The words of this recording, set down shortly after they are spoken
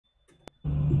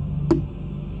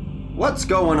What's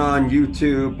going on,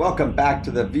 YouTube? Welcome back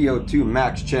to the VO2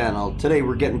 Max channel. Today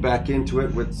we're getting back into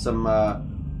it with some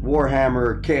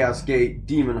Warhammer Chaos Gate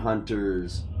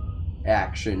Daemonhunters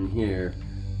action here.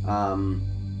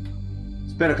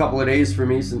 It's been a couple of days for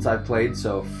me since I've played,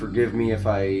 so forgive me if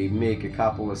I make a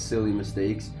couple of silly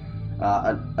mistakes.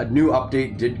 A new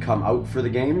update did come out for the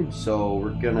game, so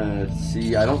we're gonna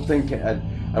see. I don't think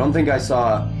I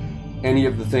saw any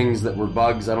of the things that were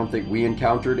bugs. I don't think we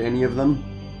encountered any of them.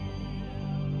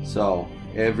 So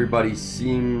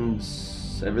everything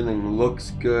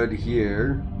looks good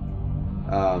here.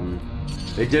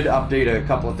 They did update a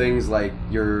couple of things, like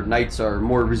your knights are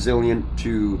more resilient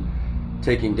to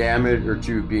taking damage or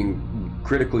to being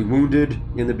critically wounded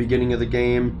in the beginning of the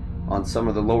game on some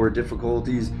of the lower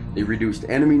difficulties. They reduced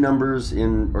enemy numbers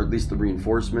or at least the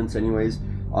reinforcements anyways,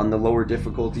 on the lower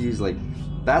difficulties. Like,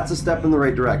 that's a step in the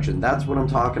right direction. That's what I'm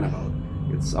talking about.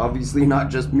 It's obviously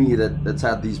not just me that's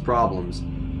had these problems.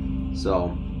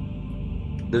 So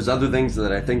there's other things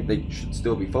that I think they should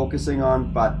still be focusing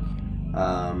on, but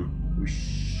we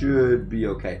should be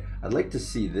okay. I'd like to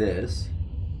see this.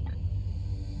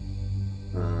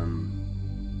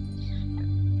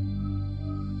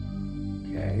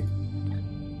 Okay.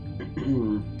 I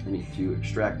need to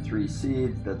extract 3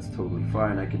 seeds. That's totally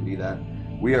fine. I can do that.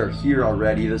 We are here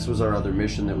already. This was our other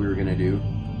mission that we were going to do.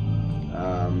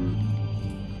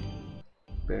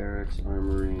 Barracks,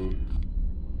 armory.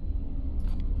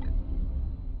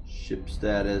 Ship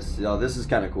status. Oh, this is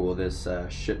kind of cool. This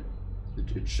ship.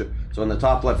 So in the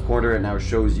top left corner, it now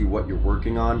shows you what you're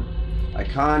working on. I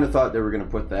kind of thought they were going to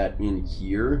put that in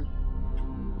here,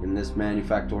 in this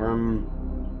Manufactorum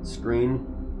screen,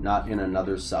 not in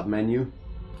another sub-menu.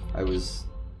 I was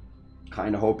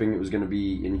kind of hoping it was going to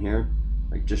be in here.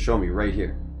 Like, just show me right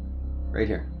here. Right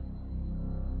here.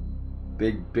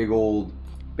 Big old,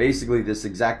 basically this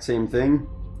exact same thing,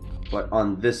 but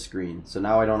on this screen. So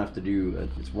now I don't have to do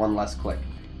it's one less click.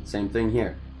 Same thing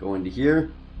here. Go into here,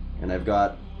 and I've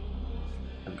got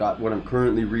what I'm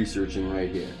currently researching right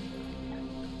here.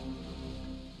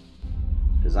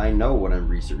 Because I know what I'm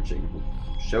researching.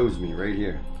 It shows me right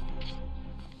here.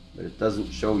 But it doesn't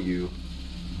show you.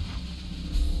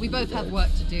 We both have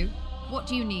work to do. What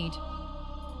do you need?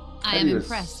 I am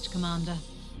impressed, Commander.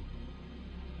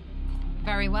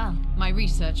 Very well. My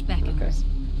research beckons. Okay.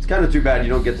 It's kind of too bad you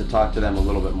don't get to talk to them a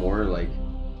little bit more. Like,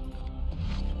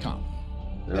 come.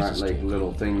 There aren't like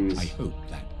little things. I hope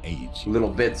that aids. Little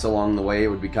bits along the way. It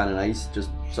would be kind of nice.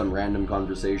 Just some random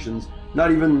conversations.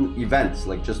 Not even events.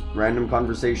 Like, just random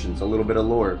conversations. A little bit of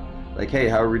lore. Like, hey,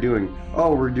 how are we doing?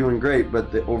 Oh, we're doing great.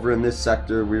 But over in this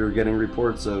sector, we were getting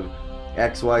reports of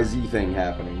XYZ thing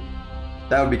happening.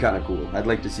 That would be kind of cool. I'd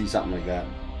like to see something like that.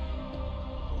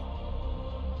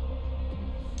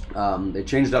 They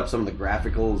changed up some of the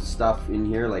graphical stuff in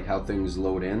here, like how things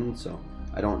load in, so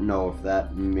I don't know if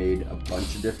that made a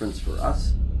bunch of difference for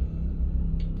us.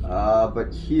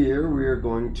 But here we're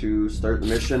going to start the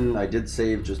mission. I did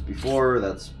save just before.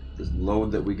 That's this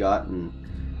load that we got, and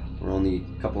we're only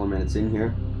a couple of minutes in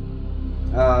here.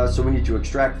 So we need to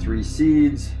extract 3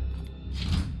 seeds.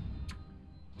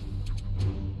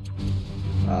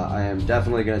 I am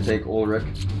definitely going to take Ulrich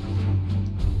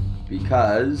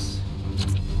because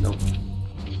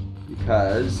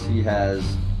he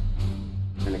has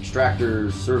an extractor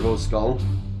servo skull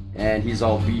and he's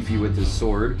all beefy with his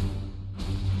sword.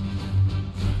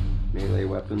 Melee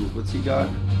weapons, what's he got?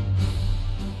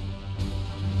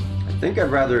 I think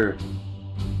I'd rather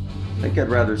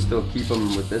still keep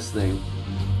him with this thing.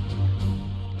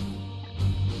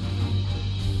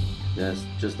 Yes,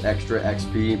 just extra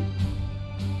XP.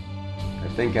 I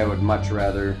think I would much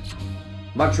rather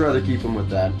keep him with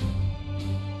that.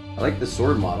 I like the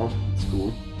sword model. It's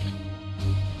cool.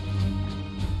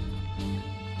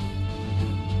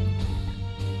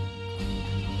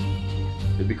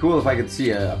 It'd be cool if I could see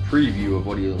a preview of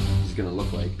what he's gonna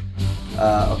look like.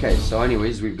 Okay, so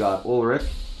anyways, we've got Ulrich.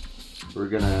 We're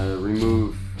gonna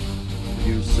remove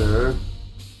you, sir.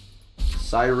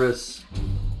 Cyrus.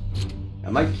 I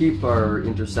might keep our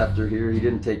interceptor here. He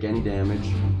didn't take any damage.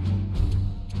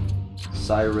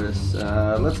 Cyrus.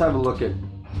 Let's have a look at.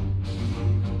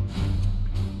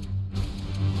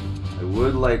 I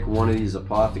would like one of these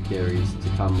apothecaries to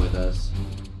come with us.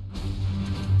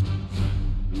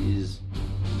 He's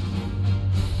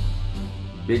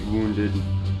big wounded.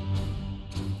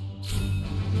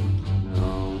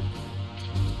 No.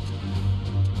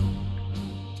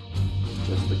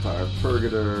 Just the car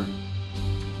purgator.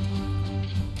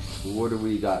 What do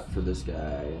we got for this guy?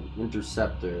 An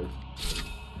interceptor.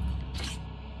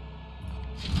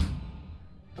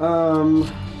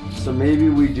 So maybe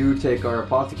we do take our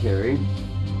apothecary.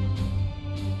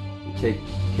 We take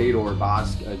Kador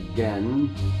Bosk again.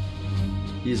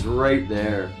 He's right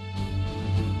there.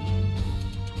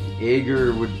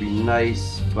 Aegir would be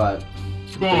nice, but I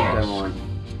think I want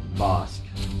Bosk.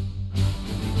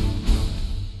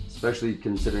 Especially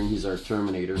considering he's our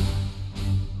Terminator.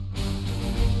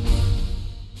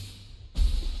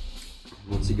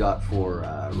 What's he got for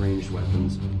ranged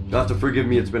weapons? You'll have to forgive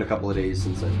me, it's been a couple of days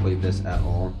since I played this at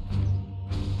all.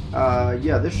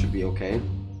 Yeah, this should be okay.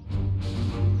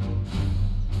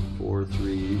 4,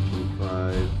 3,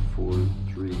 25, 4,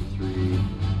 3, 3,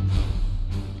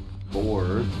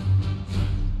 4.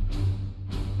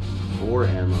 4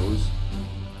 ammos.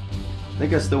 I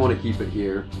think I still want to keep it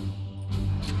here.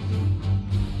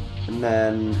 And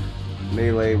then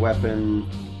melee weapon.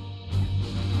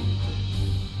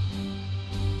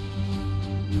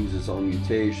 Uses all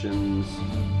mutations.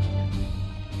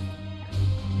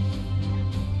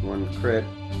 1 crit.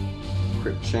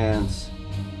 Crit chance.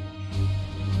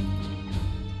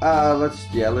 Let's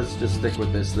just stick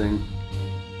with this thing.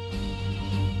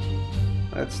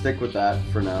 Let's stick with that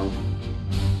for now.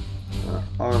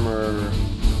 Armor.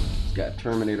 It's got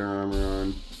Terminator armor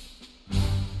on.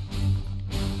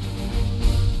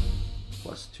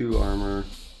 +2 armor.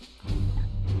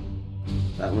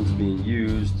 That one's being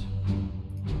used.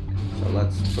 So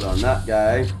let's put on that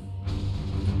guy.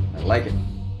 I like it.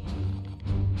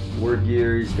 War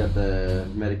gear, he's got the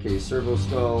Medicae servo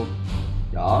skull.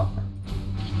 Yeah.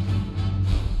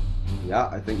 Yeah,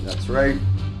 I think that's right.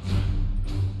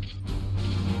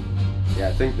 Yeah,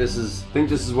 I think this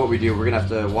is what we do. We're gonna have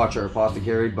to watch our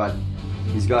apothecary, but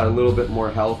he's got a little bit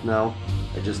more health now.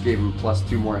 I just gave him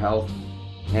 +2 more health,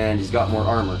 and he's got more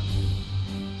armor.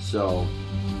 So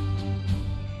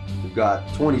we've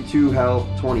got 22 health,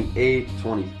 28,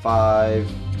 25.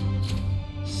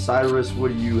 Cyrus, what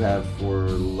do you have for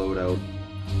loadout?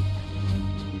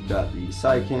 You've got the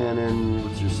Psy Cannon.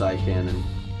 What's your Psy Cannon?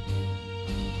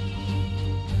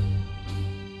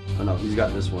 Oh no, he's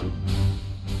got this one.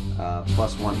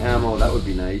 +1 ammo, that would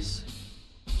be nice.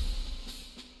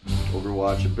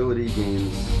 Overwatch ability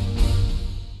gains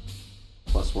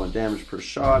 +1 damage per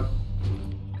shot.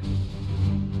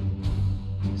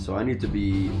 So I need to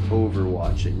be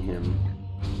overwatching him.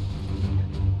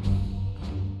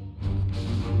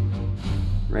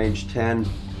 Range 10.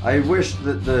 I wish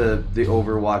that the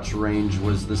overwatch range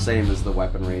was the same as the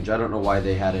weapon range. I don't know why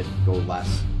they had it go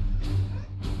less.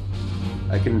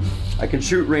 I can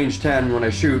shoot range 10 when I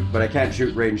shoot, but I can't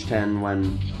shoot range 10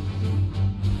 when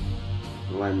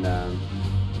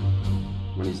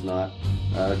he's not.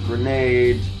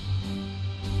 Grenade.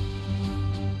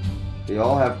 They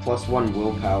all have +1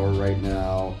 willpower right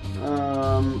now.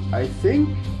 I think.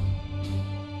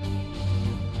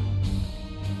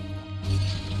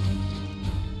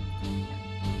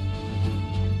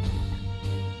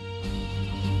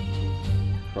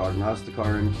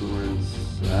 Prognosticar influence.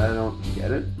 I don't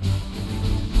get it.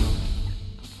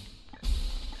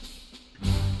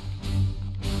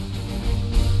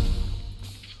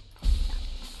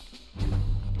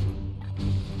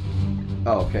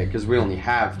 Oh, okay, because we only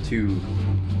have two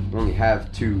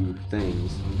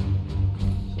things.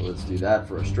 So let's do that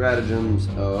for our stratagems.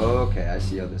 Oh, okay, I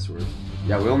see how this works.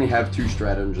 Yeah, we only have 2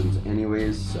 stratagems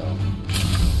anyways, so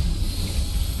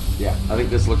yeah, I think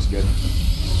this looks good.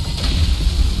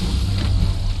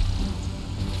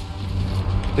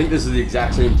 I think this is the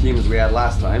exact same team as we had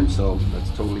last time, so that's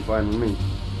totally fine with me.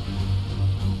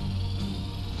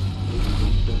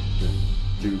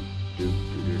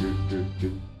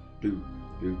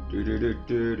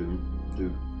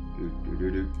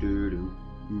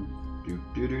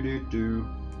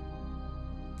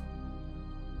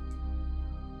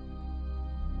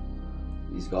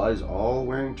 These guys all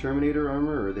wearing Terminator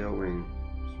armor, or are they all wearing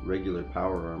just regular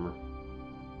power armor?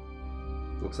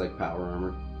 Looks like power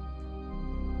armor.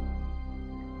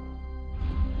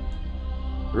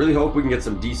 I really hope we can get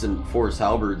some decent force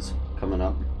halberds coming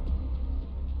up.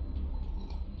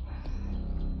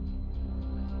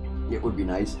 It would be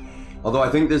nice. Although I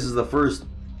think this is the first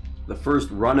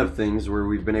run of things where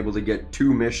we've been able to get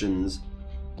 2 missions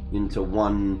into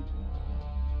one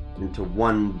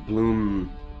bloom,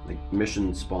 like,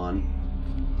 mission spawn.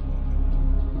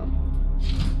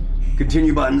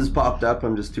 Continue buttons popped up.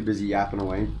 I'm just too busy yapping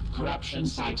away. Corruption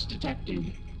site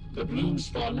detected. The bloom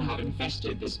spawn have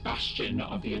infested this bastion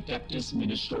of the Adeptus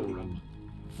Ministorum.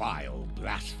 Vile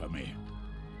blasphemy.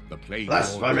 The Plague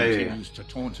Blasphemy. Lord continues to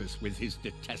taunt us with his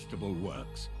detestable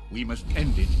works. We must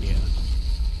end it here.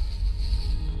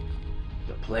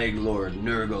 The Plague Lord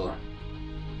Nurgle.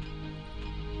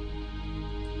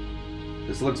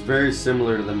 This looks very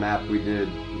similar to the map we did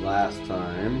last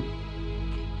time.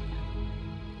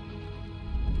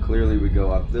 Clearly we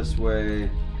go up this way.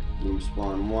 Bloom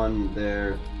spawn 1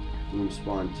 there. Bloom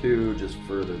spawn 2 just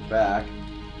further back.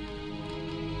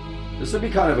 This would be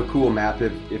kind of a cool map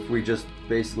if we just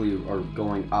basically are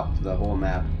going up the whole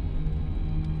map.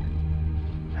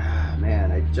 Ah,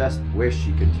 man, I just wish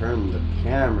you could turn the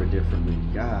camera differently.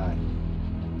 God.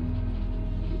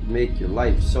 It'd make your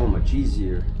life so much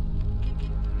easier.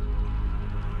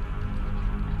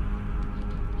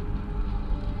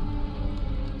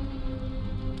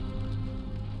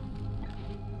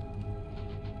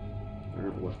 I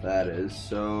don't know what that is,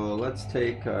 so let's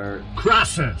take our...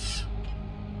 Crassus!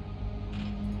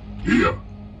 Here!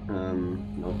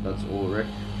 Nope, that's Ulrich.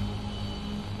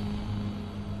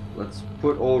 Let's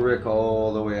put Ulrich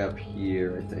all the way up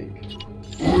here, I think.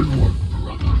 Onward,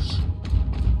 brothers!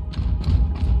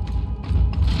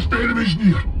 Enemies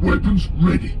near! Weapons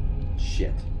ready!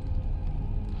 Shit.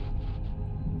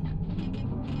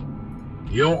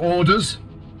 Your orders?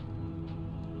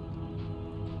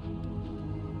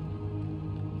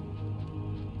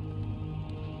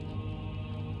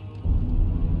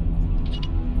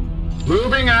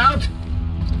 Moving out!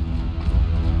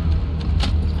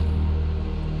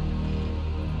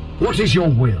 What is your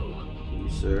will? You,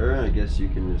 sir, I guess you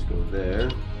can just go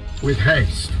there. With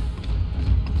haste.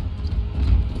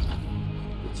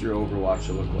 What's your Overwatch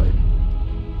look like?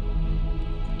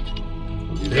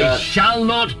 We'll do They that. shall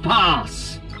not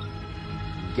pass!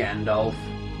 Gandalf.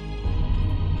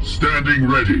 Standing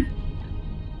ready!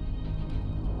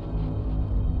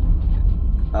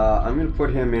 I'm gonna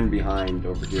put him in behind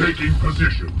over here. Taking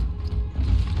position!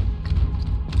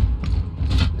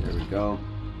 There we go.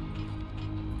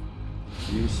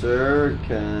 You, sir,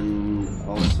 can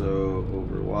also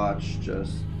Overwatch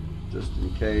just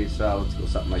in case. Let's go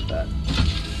something like that.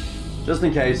 Just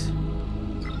in case.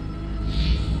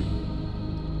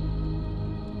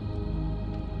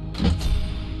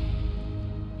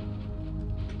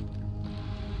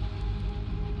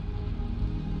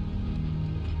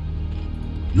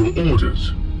 Your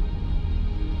orders!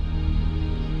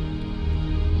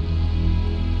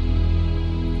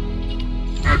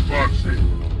 Advancing!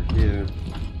 Over here.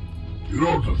 Your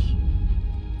orders!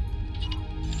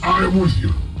 I am with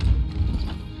you!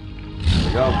 There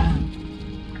we go.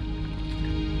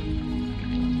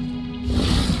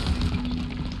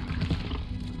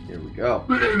 Here we go.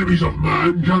 The enemies of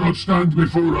man cannot stand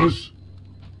before us!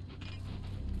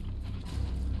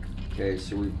 Okay,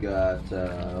 so we've got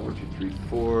 1, 2, 3,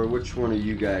 4. Which one of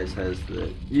you guys has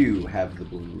the... You have the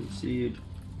bloom seed.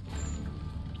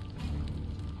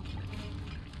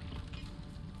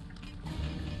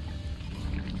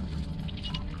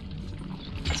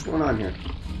 What's going on here?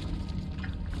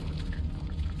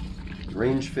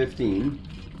 Range 15.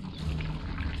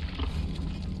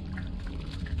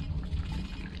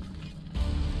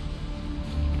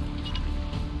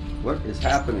 What is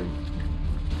happening?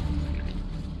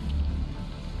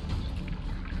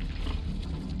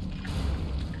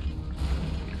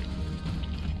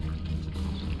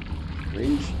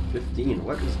 Range 15.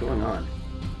 What is going on?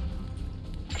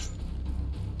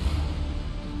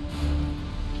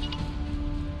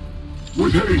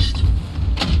 With haste!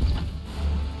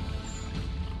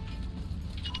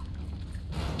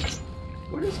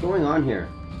 What is going on here?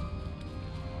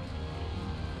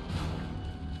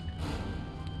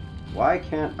 Why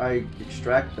can't I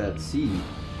extract that seed?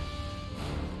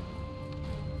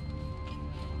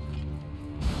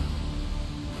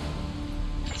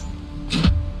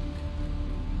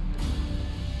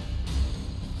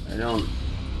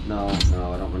 No,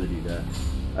 I don't want to do that.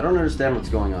 I don't understand what's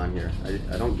going on here.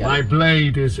 I don't get My it.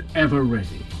 blade is ever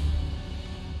ready.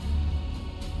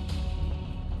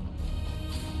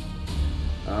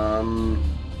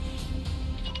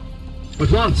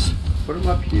 At once! Put them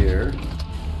up here.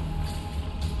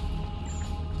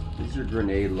 What does your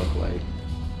grenade look like?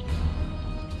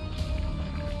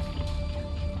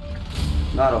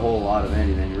 Not a whole lot of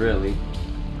anything, really.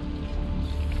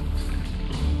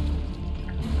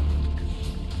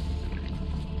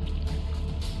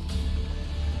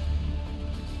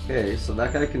 Okay, so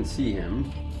that guy can see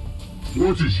him.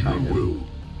 What is your Kind of. will?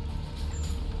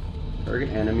 Target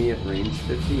enemy at range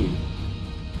 15.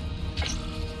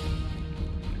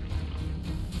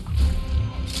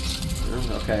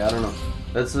 Okay, I don't know.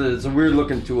 It's a weird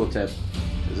looking tooltip,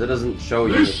 because it doesn't show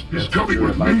you This is what coming you're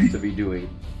with about me. to be doing.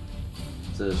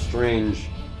 It's a strange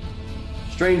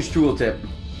tooltip.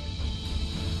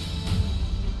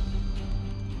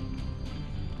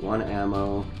 1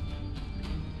 ammo.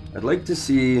 I'd like to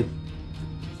see,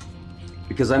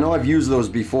 because I know I've used those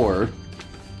before.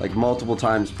 like multiple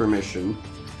times per mission.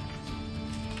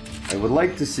 I would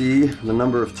like to see the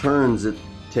number of turns it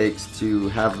takes to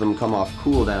have them come off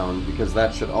cooldown, because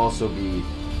that should also be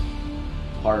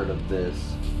part of this.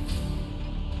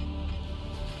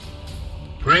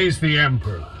 Praise the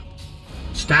Emperor.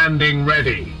 Standing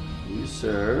ready. You,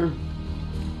 sir.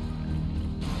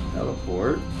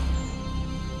 Teleport.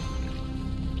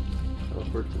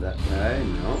 Teleport to that guy.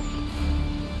 No.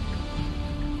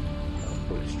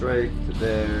 Teleport straight to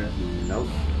there. Nope.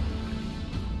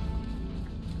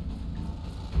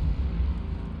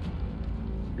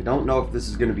 I don't know if this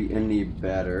is going to be any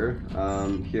better.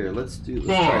 Here, let's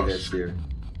try this here.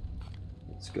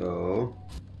 Let's go.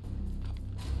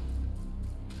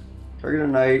 Target a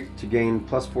knight to gain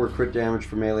 +4 crit damage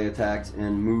for melee attacks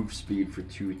and move speed for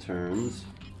 2 turns.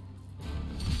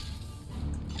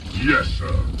 Yes,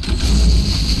 sir.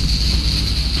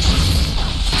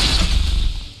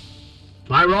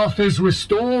 My wrath is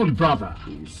restored, brother.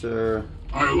 You, sir.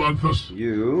 I want this.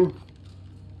 You.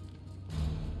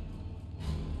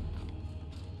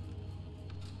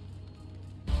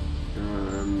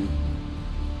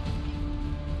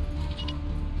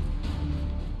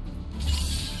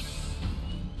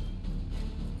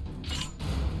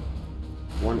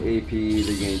 One AP,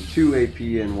 they gain 2 AP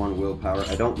and 1 willpower.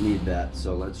 I don't need that,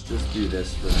 so let's just do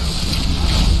this for now.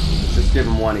 Let's just give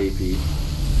him 1 AP.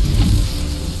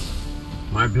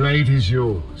 My blade is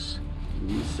yours.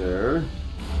 You, sir.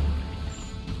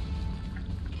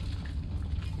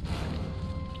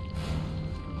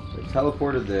 So I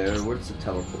teleported there. What does a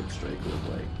teleport strike look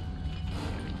like?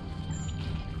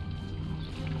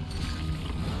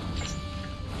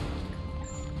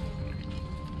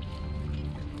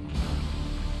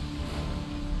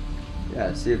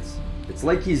 Yeah, see, it's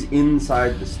like he's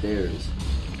inside the stairs.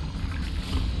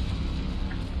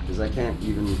 Because I can't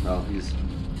even, well, he's...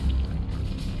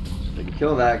 I can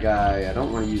kill that guy. I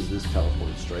don't want to use this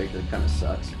teleport strike. That kind of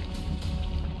sucks.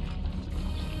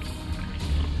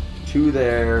 2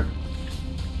 there.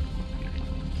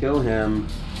 Kill him.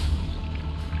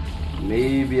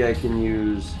 Maybe I can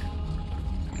use...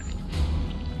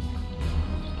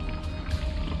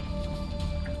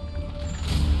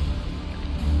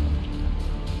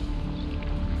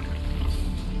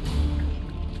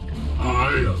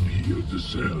 I am here to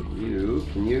serve. You,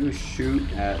 can you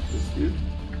shoot at this dude?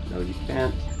 No, you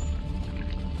can't.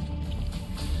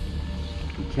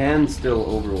 You can still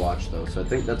overwatch though, so I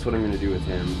think that's what I'm going to do with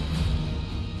him.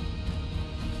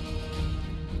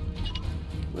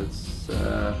 Let's,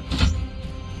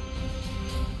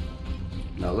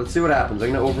 no, let's see what happens.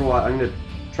 I'm going to overwatch. I'm going to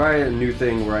try a new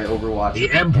thing where I overwatch. The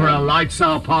Emperor lights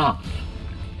our path.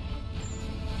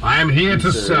 I am here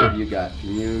to serve. What you got?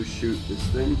 Can you shoot this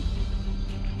thing?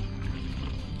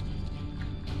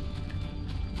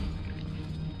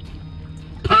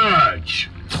 Purge.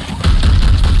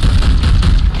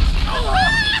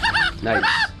 Nice.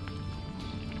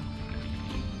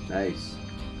 Nice.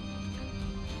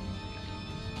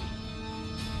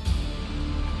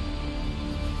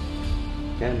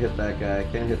 Can't hit that guy.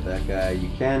 Can't hit that guy. You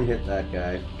can hit that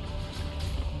guy.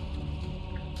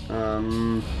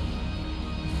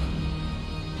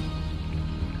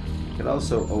 Could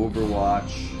also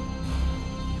overwatch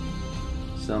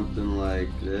something like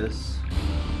this.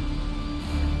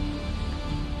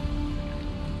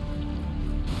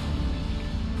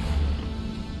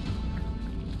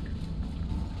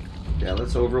 Yeah,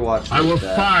 let's overwatch I will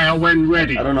that. fire when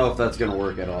ready. I don't know if that's gonna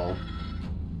work at all.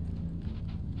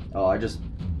 Oh, I just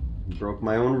broke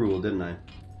my own rule, didn't I?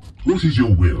 What is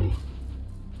your will?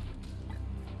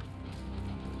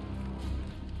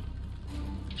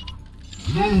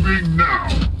 Moving now.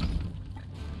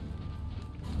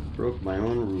 Broke my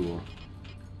own rule.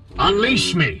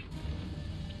 Unleash me.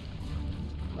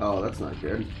 Oh, that's not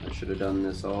good. I should have done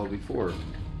this all before.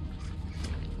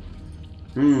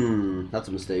 That's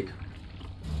a mistake.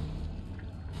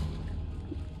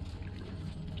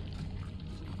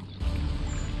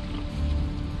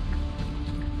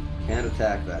 Can't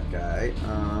attack that guy.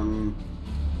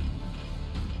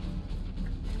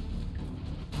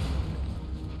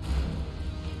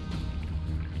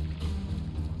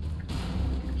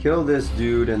 Kill this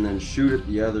dude and then shoot at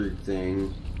the other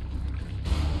thing.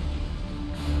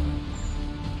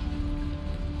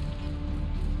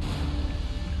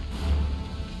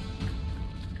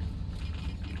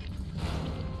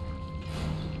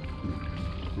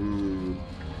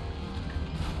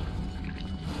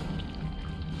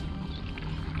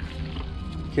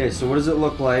 Okay, so what does it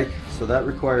look like? So that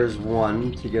requires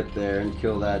 1 to get there and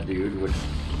kill that dude, which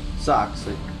sucks.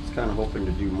 I was kind of hoping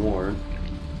to do more.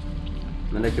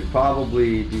 And then I could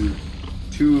probably do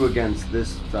 2 against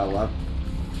this fella.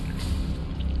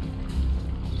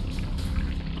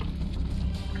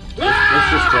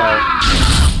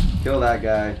 out. Kill that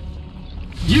guy.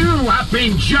 You have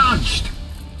been judged!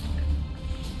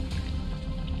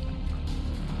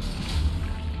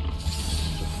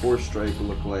 The 4 strike will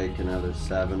look like another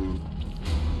 7.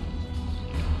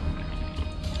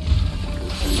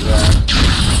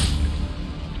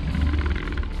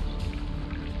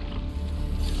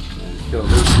 Kill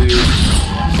this dude.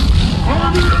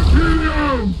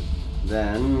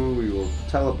 Then we will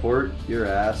teleport your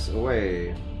ass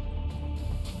away.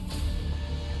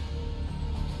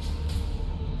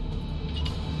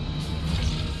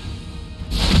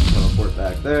 Teleport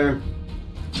back there.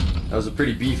 That was a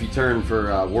pretty beefy turn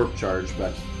for warp charge,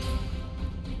 but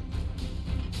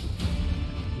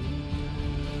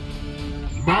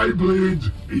My blade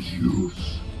is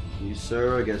yours. you,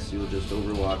 sir, I guess you'll just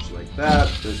overwatch like that,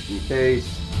 just in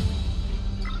case.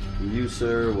 You,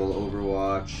 sir, will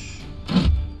overwatch.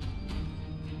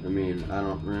 I mean, I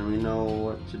don't really know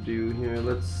what to do here.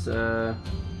 Let's, I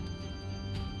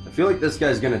feel like this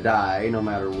guy's gonna die no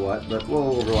matter what, but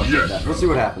we'll overwatch like that. We'll see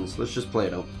what happens. Let's just play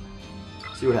it out.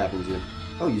 See what happens here.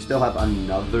 Oh, you still have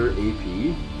another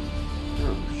AP?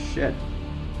 Oh, shit.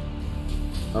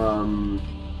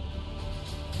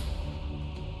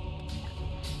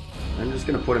 I'm just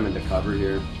gonna put him into cover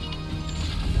here.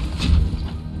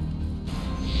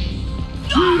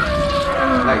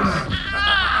 Nice.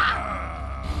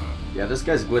 Yeah, this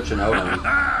guy's glitching out on me.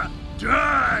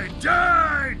 Die!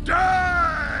 Die!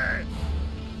 Die!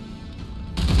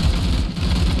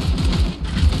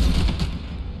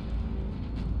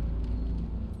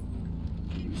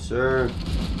 You, sir.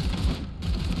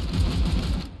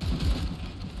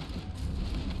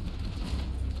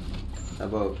 How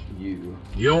about you?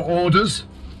 Your orders?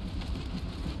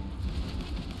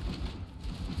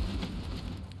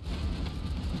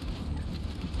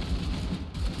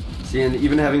 See, and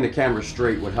even having the camera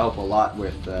straight would help a lot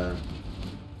with,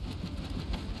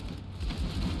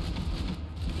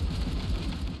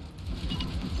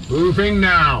 Moving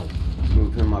now.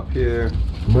 move him up here.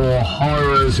 More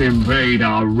horrors invade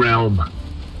our realm.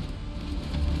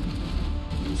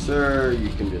 You, sir, you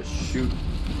can just shoot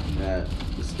at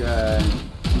this guy.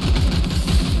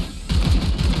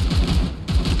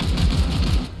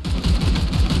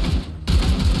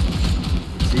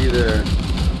 It's either...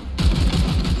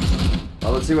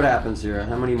 Well, let's see what happens here.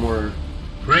 How many more...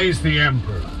 Praise the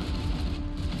Emperor.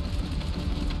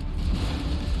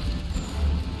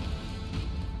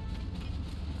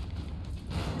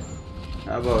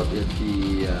 How about if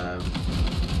he,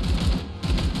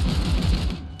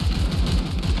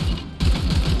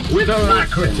 With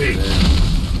alacrity.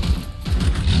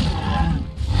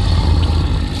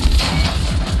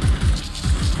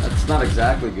 That's not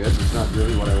exactly good. It's not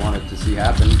really what I wanted to see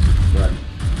happen, but...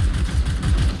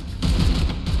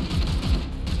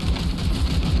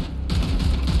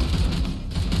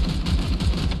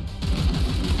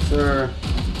 Sir.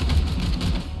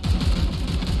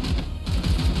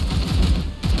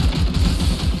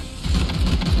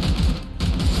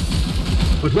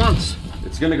 At once.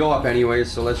 It's gonna go up anyway,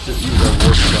 so let's just use our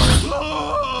warp stars.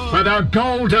 For the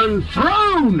Golden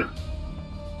Throne!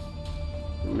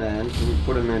 Man, can we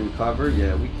put him in cover?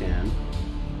 Yeah, we can.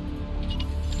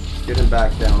 Get him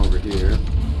back down over here.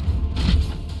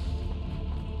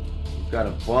 We've got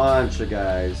a bunch of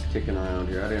guys kicking around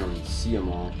here. I don't even see them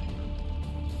all.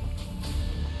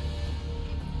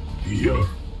 Here.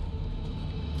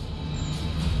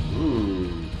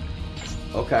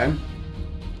 Okay.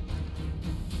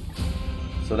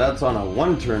 So that's on a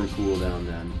 1-turn cooldown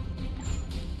then.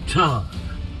 Time.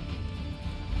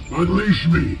 Unleash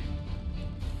me.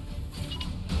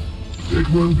 It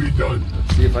will be done.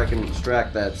 Let's see if I can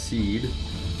extract that seed.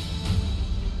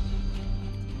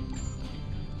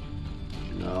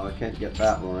 No, I can't get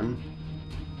that one.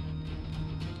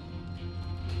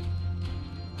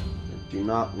 I do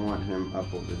not want him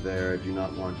up over there. I do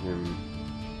not want him...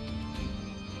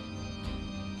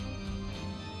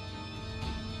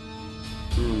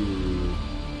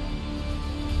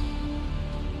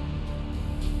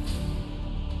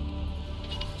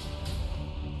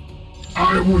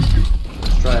 I was you.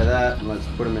 Let's try that, and let's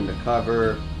put him into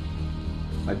cover.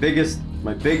 My biggest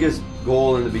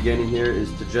goal in the beginning here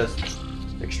is to just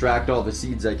extract all the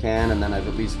seeds I can, and then I've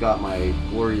at least got my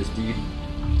glorious deed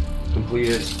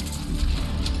completed.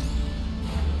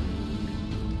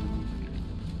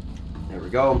 There we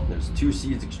go. There's 2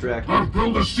 seeds extracted. I'll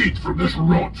build a seed from this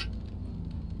rot.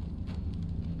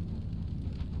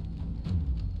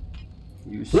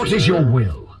 What is your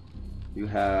will? You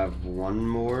have 1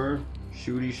 more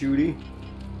shooty.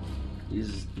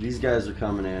 These guys are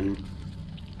coming in.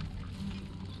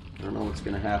 I don't know what's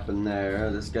going to happen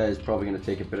there. This guy is probably going to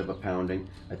take a bit of a pounding.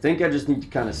 I think I just need to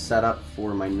kind of set up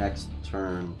for my next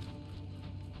turn.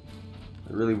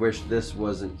 I really wish this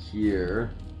wasn't here.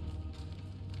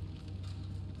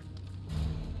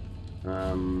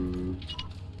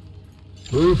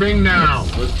 Moving now.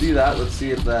 Let's do that. Let's see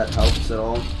if that helps at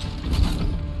all.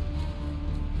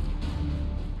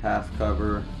 Half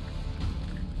cover.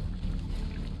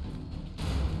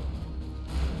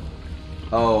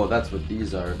 Oh, that's what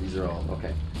these are. These are all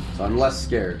okay. So I'm less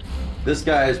scared. This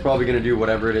guy is probably going to do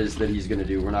whatever it is that he's going to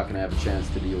do. We're not going to have a chance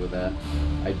to deal with that.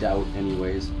 I doubt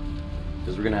anyways.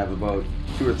 Because we're going to have about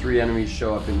 2 or 3 enemies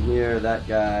show up in here. That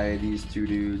guy, these 2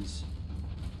 dudes.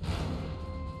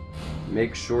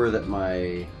 Make sure that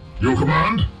my... Your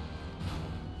command?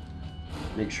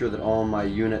 Make sure that all my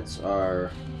units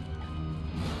are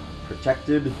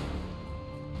protected.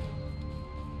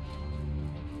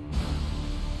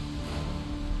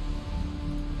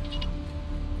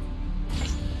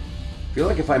 I feel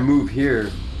like if I move here,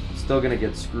 I'm still gonna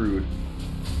get screwed.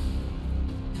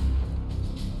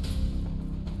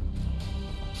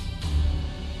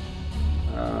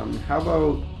 How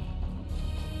about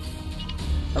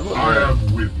I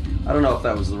am with you. I don't know if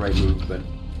that was the right move, but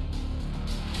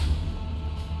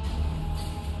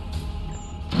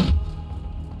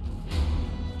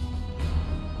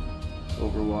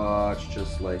Overwatch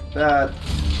just like that.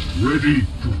 Ready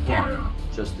to fire.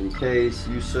 Just in case,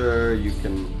 you sir, you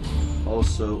can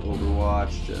also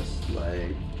Overwatch just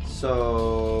like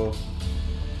so.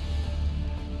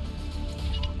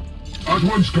 At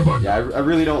once, Commander. Yeah, I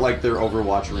really don't like their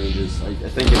Overwatch ranges. I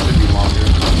think it should be longer.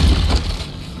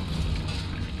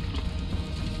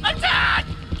 Attack!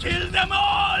 Kill them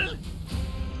all!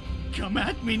 Come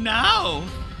at me now!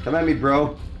 Come at me,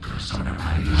 bro. That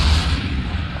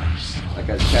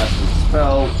guy's casting a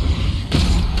spell.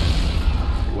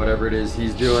 Whatever it is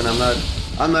he's doing,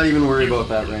 I'm not even worried about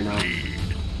that right now.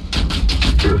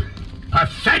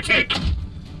 Pathetic!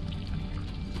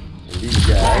 And these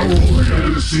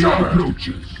guys. The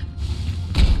approaches.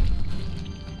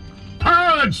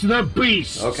 Purge the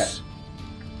beasts! Okay.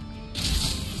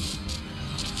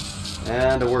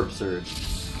 And a warp surge.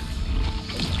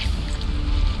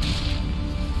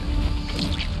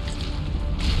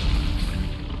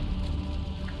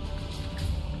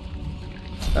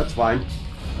 That's fine.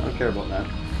 I don't care about that.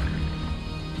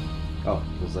 Oh,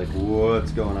 I was like,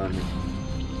 what's going on here?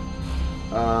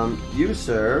 You,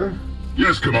 sir.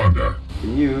 Yes, Commander.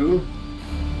 Can you...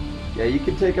 Yeah, you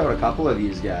could take out a couple of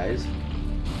these guys.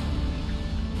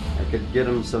 I could get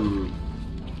him some...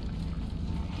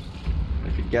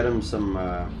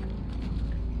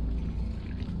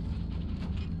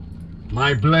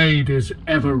 My blade is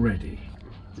ever ready.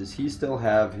 Does he still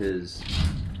have his...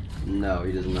 No,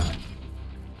 he does not.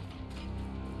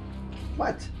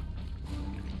 What?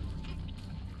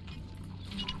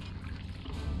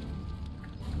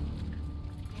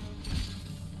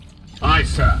 Aye,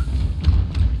 sir.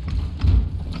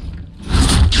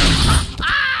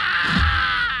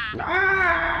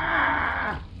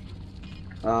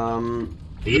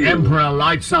 The Emperor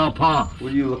lights our path.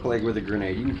 What do you look like with a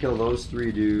grenade? You can kill those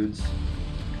 3 dudes.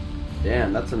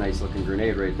 Damn, that's a nice looking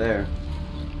grenade right there.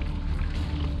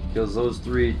 Kills those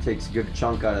 3, takes a good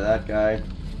chunk out of that guy.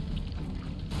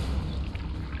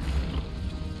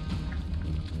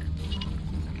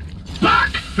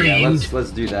 Back, fiend! Yeah, let's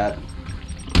do that.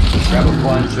 Grab a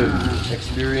bunch of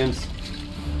experience.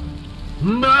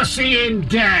 Mercy in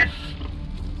death!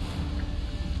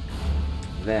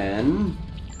 Then...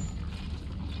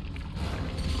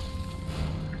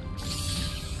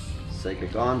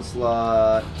 Psychic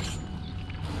Onslaught.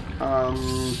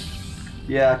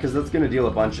 Yeah, because that's going to deal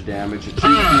a bunch of damage. It chews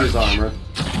through his armor.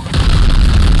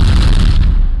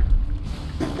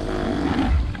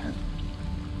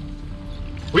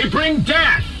 We bring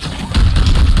death!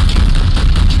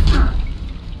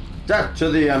 Death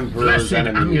to the Emperor's Blessed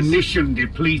enemies. ammunition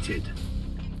depleted.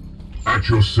 At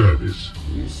your service.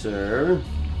 You, sir.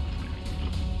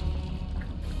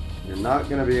 You're not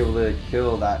going to be able to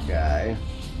kill that guy.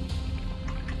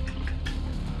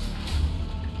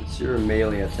 What's your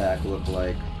melee attack look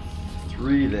like?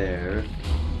 3 there.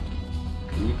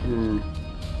 You can...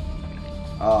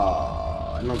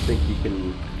 I don't think you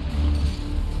can...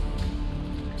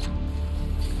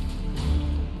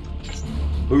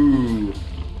 Ooh.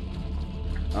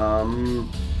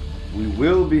 We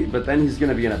will be... But then he's going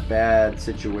to be in a bad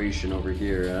situation over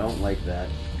here. I don't like that.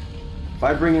 If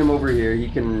I bring him over here, he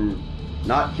can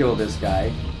not kill this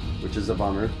guy, which is a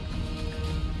bummer.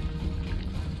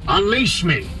 Unleash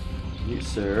me! You,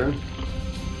 sir.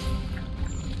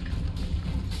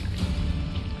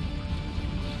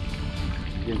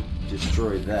 You can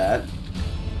destroy that.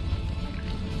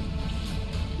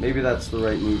 Maybe that's the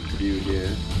right move to do here.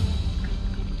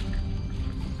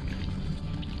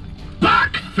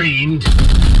 Back, fiend!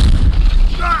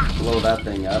 Blow that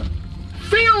thing up.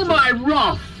 Feel my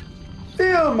wrath!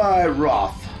 Feel my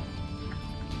wrath!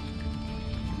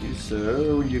 You,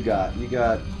 sir, what you got? You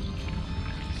got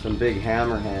some big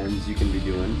hammer hands you can be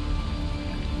doing.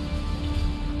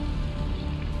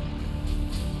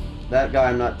 That guy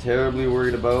I'm not terribly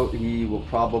worried about. He will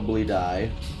probably die.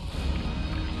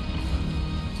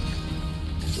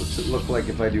 What's it look like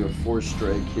if I do a force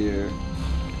strike here?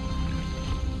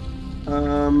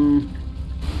 And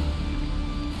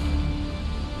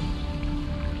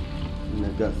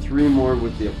I've got 3 more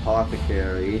with the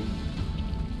apothecary.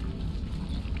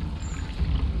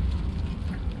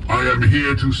 I am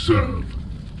here to serve.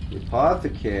 The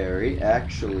apothecary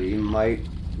actually might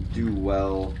do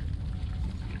well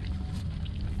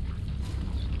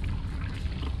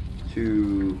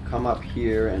to come up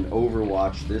here and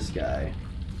overwatch this guy.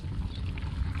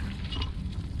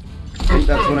 I think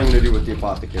that's what I'm going to do with the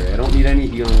apothecary. I don't need any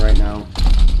healing right now.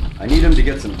 I need him to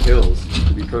get some kills,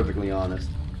 to be perfectly honest.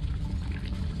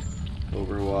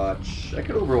 Overwatch. I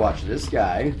could overwatch this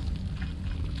guy.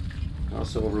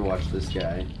 Also overwatch this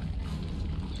guy.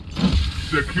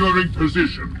 Securing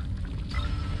position.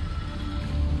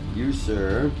 You,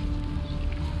 sir.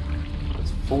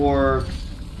 That's 4,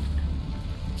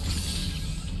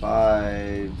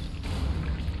 5.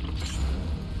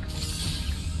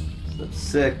 So that's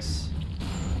 6.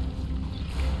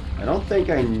 I don't think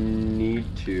I need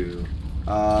to.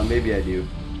 Maybe I do.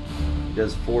 He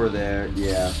does 4 there.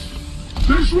 Yeah.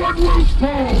 This one will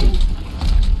fall!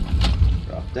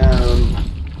 Drop down.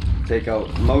 Take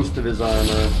out most of his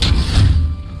armor.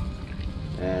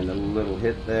 And a little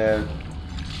hit there.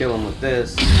 Kill him with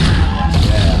this.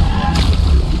 Yeah.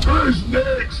 Who's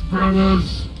next,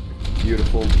 brothers?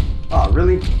 Beautiful. Oh,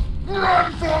 really?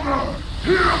 Grandfather!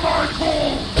 Hear my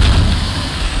call!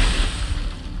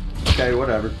 Okay,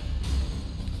 whatever.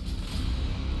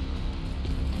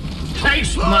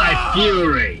 Taste my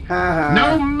fury! Ha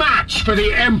No match for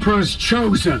the Emperor's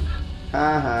chosen!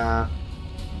 ha.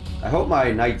 I hope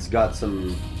my knights got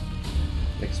some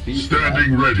XP.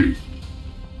 Standing ready.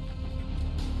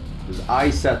 Because I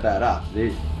set that up.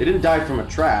 They didn't die from a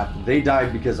trap. They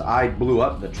died because I blew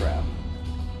up the trap.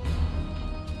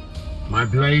 My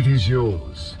blade is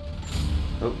yours.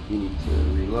 Oh, you need to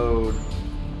reload.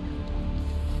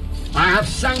 I have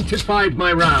sanctified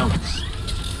my rounds.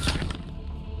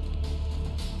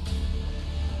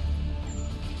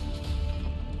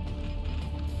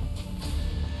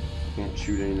 Can't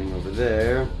shoot anything over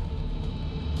there.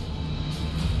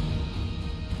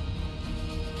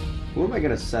 Who am I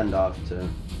gonna send off to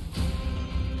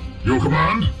Your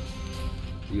command?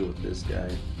 deal with this guy?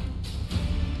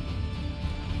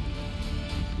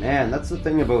 Man, that's the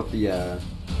thing about the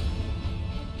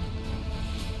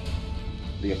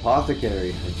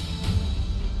apothecary.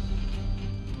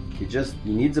 He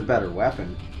needs a better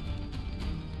weapon.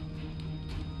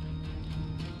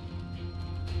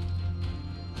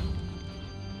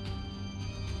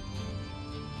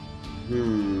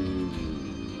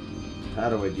 How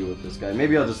do I deal with this guy?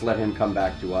 Maybe I'll just let him come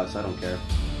back to us. I don't care.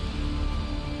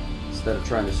 Instead of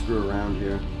trying to screw around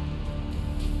here.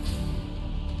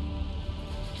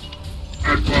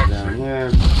 Down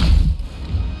here.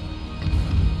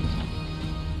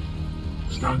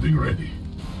 Standing ready.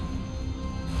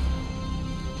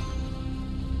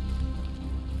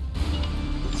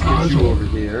 Let's get you over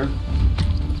here.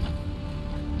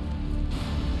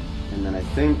 And then I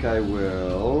think I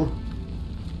will...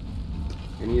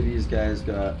 Any of these guys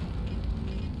got...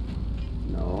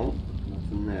 No,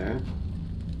 nothing there.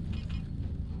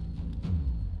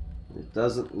 It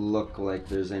doesn't look like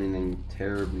there's anything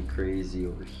terribly crazy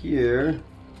over here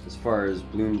as far as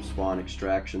bloom spawn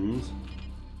extractions.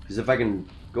 Because if I can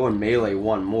go and melee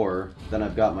one more, then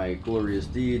I've got my glorious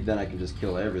deed, then I can just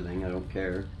kill everything, I don't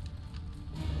care.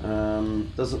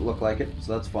 Doesn't look like it,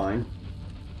 so that's fine.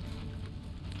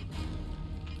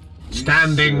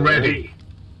 Standing ready.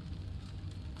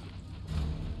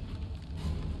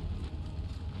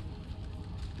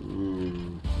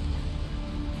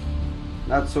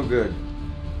 Not so good.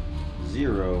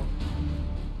 0.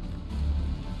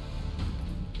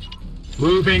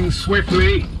 Moving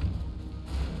swiftly.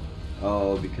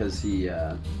 Oh, because he,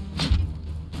 I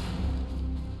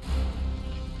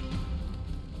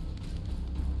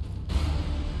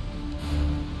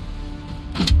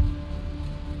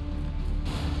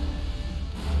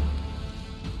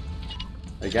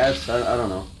guess, I don't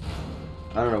know.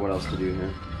 I don't know what else to do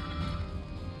here.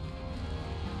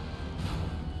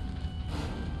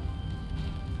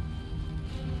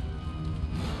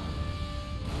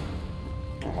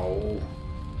 Ow.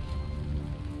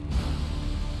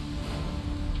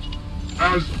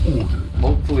 As ordered.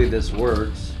 Hopefully this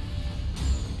works.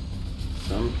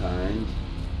 Some kind.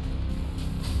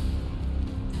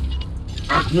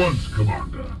 At once,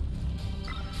 Commander.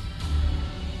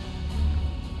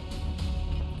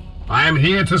 I am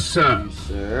here to serve.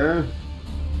 Sir.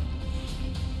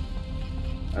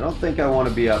 I don't think I want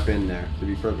to be up in there, to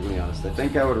be perfectly honest. I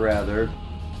think I would rather...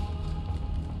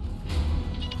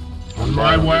 On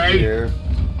my way. Here,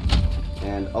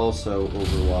 and also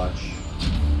Overwatch.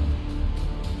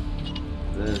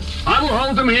 This. I will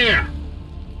hold them here.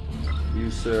 You,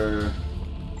 sir.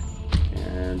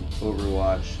 And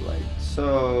Overwatch like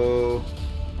so.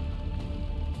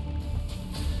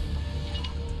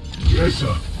 Yes,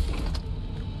 sir.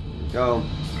 There we go.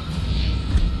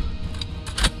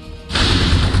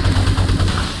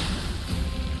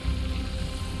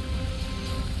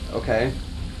 Okay.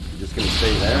 You're just gonna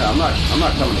stay there. I'm not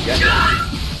coming to get you.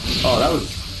 Oh, that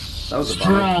was a bummer.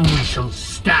 Strong we shall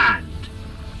stand.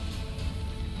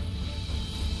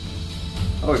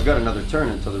 Oh, we've got another turn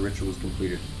until the ritual is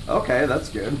completed. Okay, that's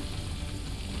good.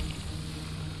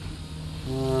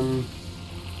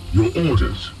 Your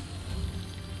orders.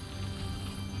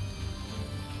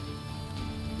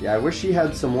 Yeah, I wish he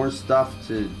had some more stuff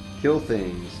to kill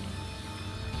things.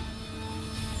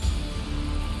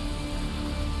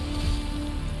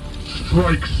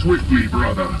 Strike swiftly,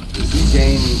 brother. Does he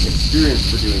gain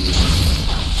experience for doing this?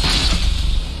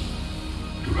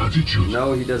 Gratitude.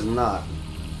 No, he does not.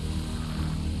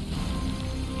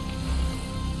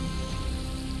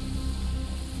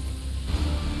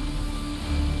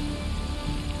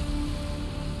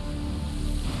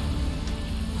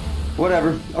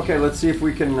 Whatever. Okay, let's see if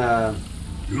we can.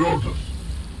 Your orders.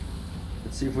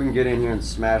 Let's see if we can get in here and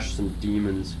smash some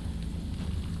demons.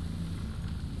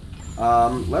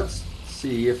 Let's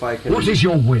see if I can. What is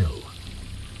your will?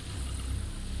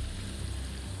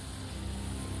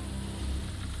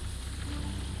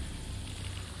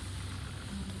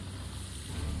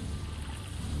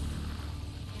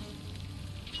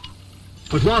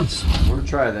 At once. We're gonna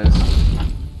try this.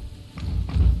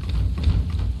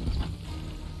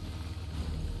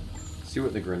 See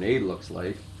what the grenade looks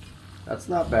like. That's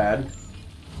not bad.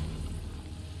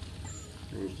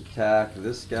 Ranged attack.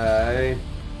 This guy.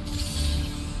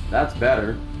 That's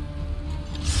better.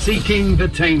 Seeking the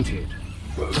tainted.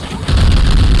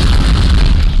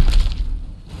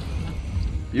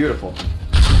 Beautiful.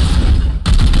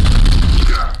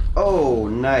 Oh,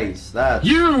 nice. That's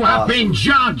You have awesome. been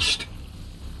judged.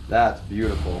 That's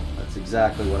beautiful. That's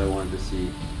exactly what I wanted to see.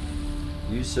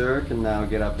 You, sir, can now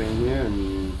get up in here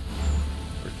and...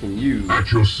 Or can you?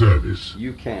 At your service.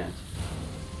 You can't.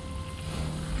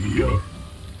 Here.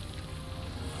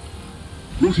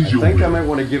 What is I your think will? I might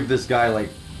want to give this guy, like,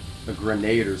 a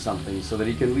grenade or something so that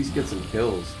he can at least get some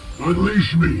kills.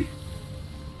 Unleash me.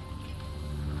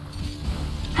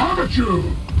 Have at you.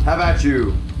 How about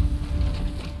you?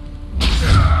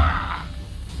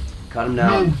 Cut him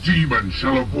down. No demon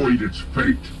shall avoid its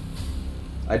fate.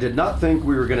 I did not think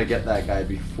we were going to get that guy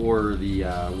before the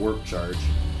warp charge.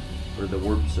 Or the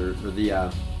warp cert. Or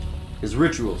the, his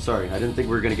ritual. Sorry, I didn't think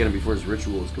we were going to get him before his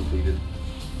ritual was completed.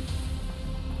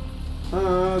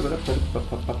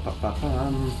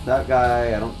 That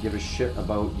guy, I don't give a shit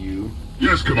about you.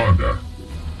 Yes, Commander.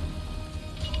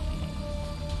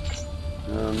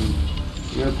 I'm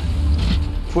gonna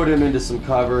put him into some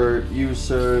cover. You,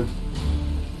 sir.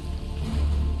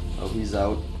 Oh, he's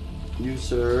out. You,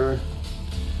 sir.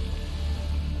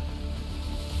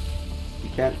 You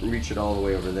can't reach it all the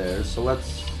way over there, so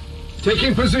let's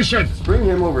Taking position. bring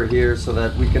him over here so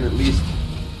that we can at least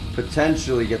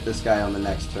potentially get this guy on the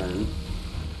next turn.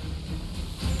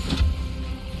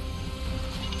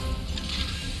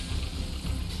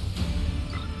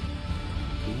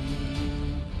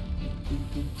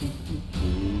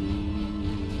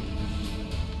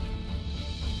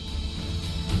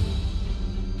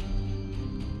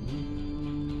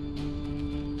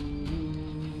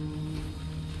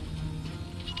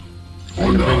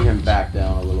 I'm gonna bring him back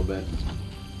down a little bit.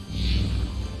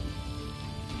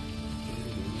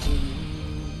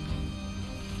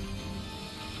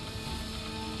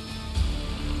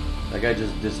 That guy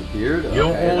just disappeared? Your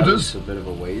Okay, that orders? was a bit of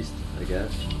a waste, I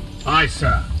guess. Aye,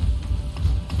 sir.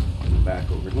 Back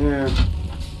over here.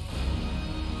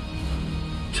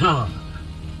 Turn.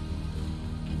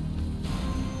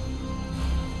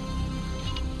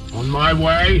 On my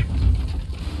way.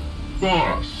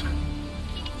 Bosk.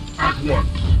 At once.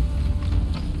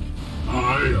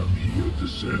 I am here to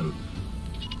serve.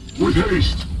 With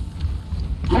haste.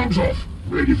 Guns off.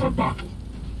 Ready for battle.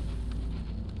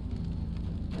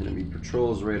 Enemy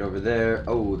patrol's right over there.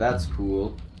 Oh, that's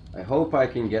cool. I hope I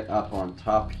can get up on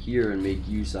top here and make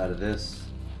use out of this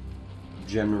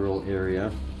general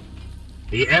area.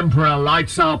 The Emperor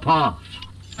lights our path.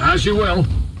 As you will.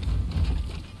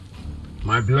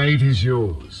 My blade is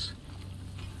yours.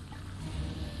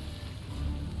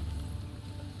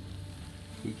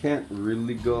 He can't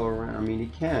really go around. I mean, he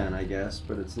can, I guess,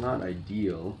 but it's not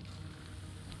ideal.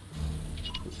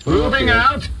 Moving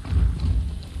out!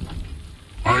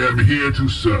 I am here to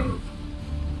serve.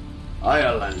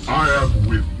 Ireland. I am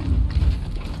with you.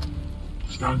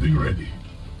 Standing ready.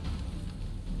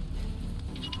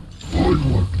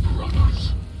 Onward,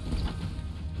 brothers.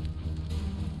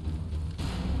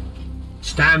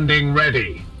 Standing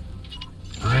ready.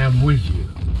 I am with you.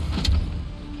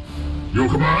 Your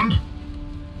command?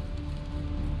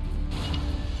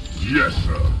 Yes,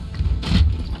 sir.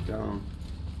 Down.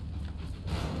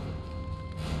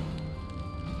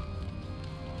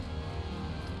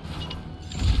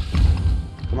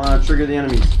 Come on, trigger the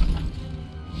enemies.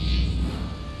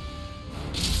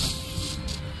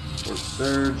 Or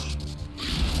surge.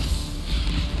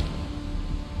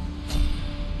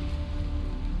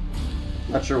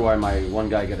 Not sure why my one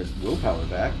guy got his willpower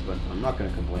back, but I'm not going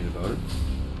to complain about it.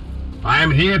 I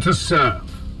am here to serve.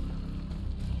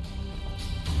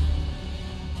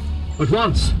 At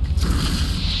once.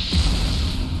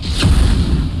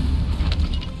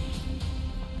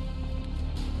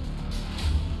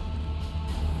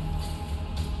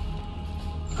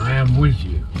 I am with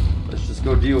you. Let's just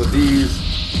go deal with these.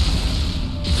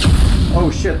 Oh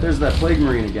shit, there's that Plague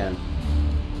Marine again.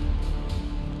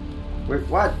 Wait,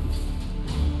 what?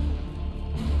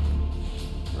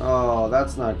 Oh,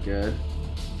 that's not good.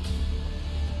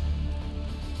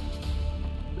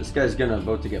 This guy's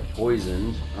about to get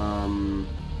poisoned.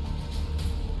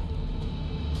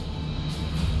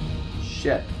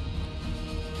 Shit.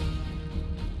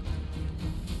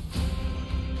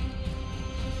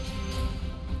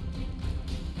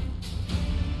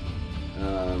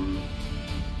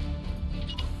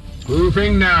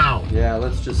 Moving now. Yeah,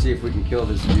 let's just see if we can kill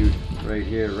this dude right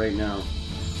here, right now.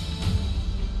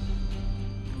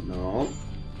 No.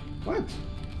 What?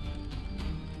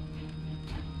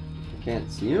 I can't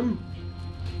see him?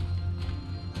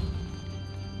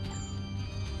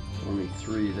 Only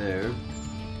 3 there.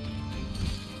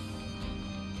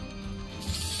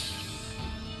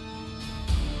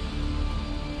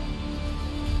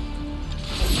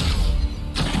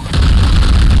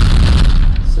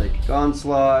 Psychic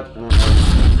Onslaught. I don't know.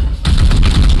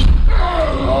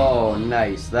 Oh,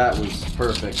 nice. That was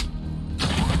perfect.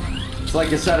 It's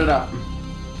like I set it up.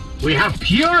 We have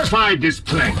purified this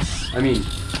place. I mean,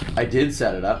 I did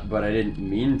set it up, but I didn't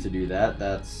mean to do that.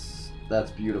 That's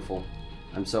beautiful.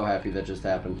 I'm so happy that just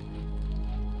happened.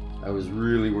 I was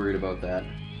really worried about that.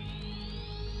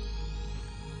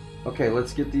 Okay,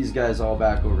 let's get these guys all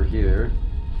back over here.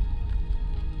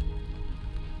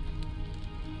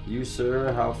 You,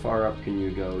 sir, how far up can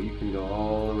you go? You can go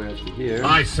all the way up to here.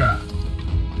 Aye, sir.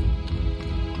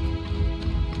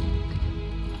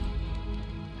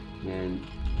 And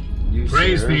you,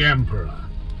 Praise sir, the Emperor.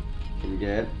 can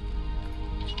get...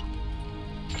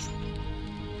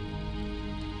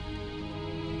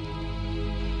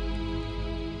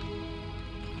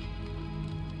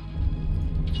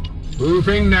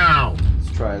 Moving now.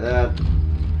 Let's try that.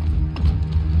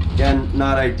 Again,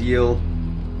 not ideal.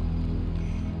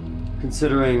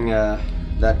 Considering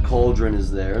that cauldron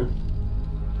is there.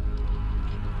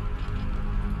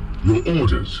 Your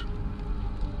orders.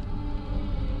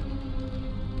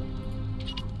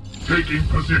 Taking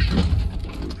position.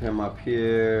 Move him up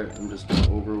here. I'm just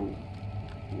gonna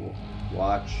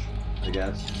watch, I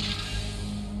guess.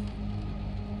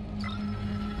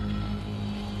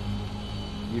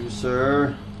 You,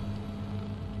 sir,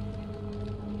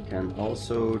 can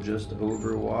also just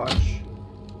overwatch.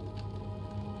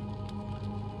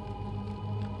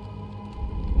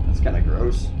 That's kind of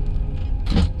gross.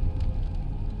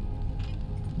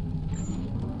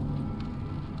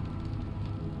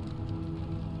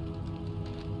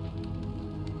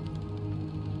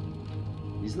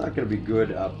 He's not going to be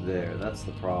good up there. That's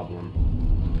the problem.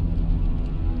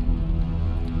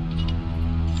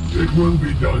 It will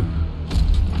be done.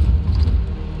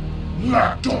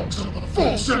 Lapdogs of the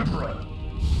false emperor!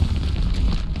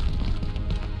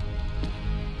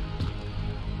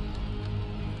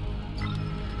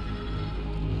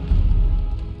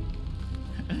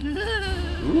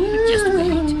 Just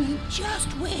wait!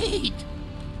 Just wait!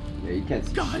 Yeah, you can't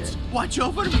see Gods, shit. watch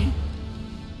over me!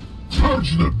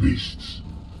 Purge the beasts.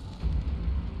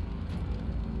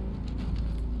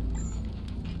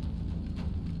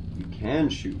 You can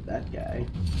shoot that guy.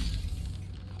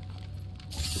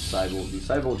 Cybolt do?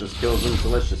 Cybolt just kills him, so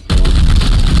let's just kill him.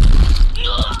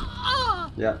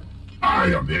 Yeah. I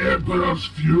am the Emperor's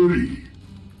fury.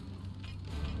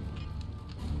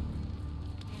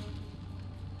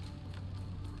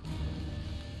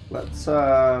 Let's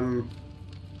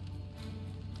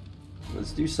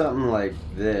do something like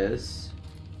this.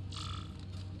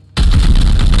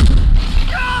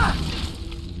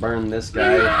 Burn this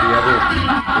guy. If the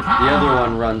other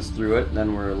one runs through it,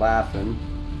 then we're laughing.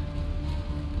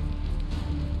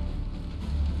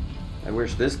 I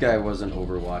wish this guy wasn't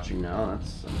overwatching now.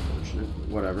 That's unfortunate.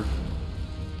 Whatever.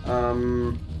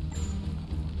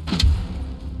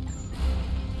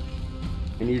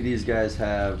 Any of these guys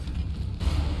have...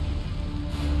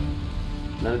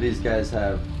 None of these guys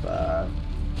have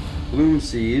bloom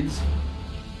seeds.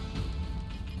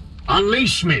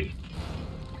 Unleash me!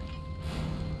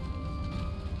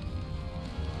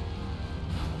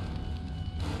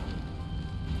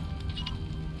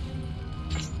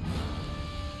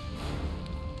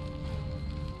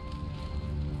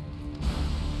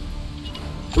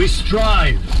 We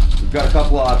strive. We've got a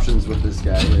couple options with this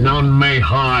guy here. None may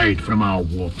hide from our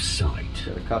warp sight.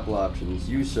 Got a couple options.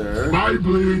 You, sir. My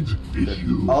blade is Could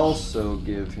you. also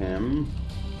give him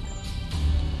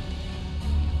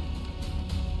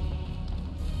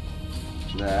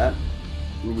that.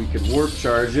 We could warp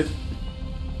charge it.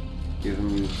 Give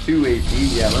him 2 AP.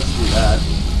 Yeah, let's do that.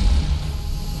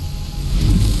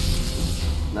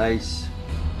 Nice.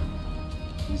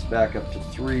 He's back up to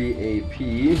 3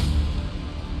 AP.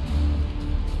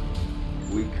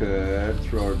 We could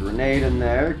throw a grenade in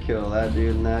there, kill that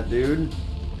dude and that dude.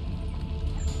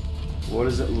 What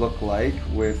does it look like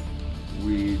if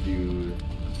we do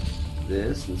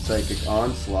this and Psychic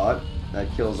Onslaught?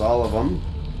 That kills all of them.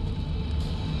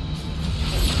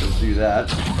 Let's do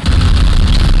that.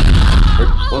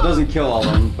 Well, it doesn't kill all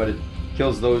of them, but it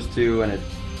kills those two and it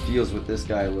deals with this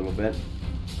guy a little bit.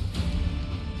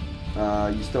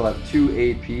 You still have 2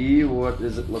 AP. What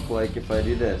does it look like if I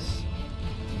do this?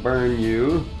 Burn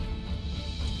you.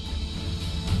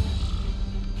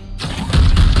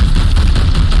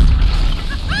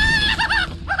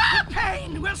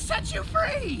 Pain will set you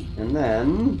free. And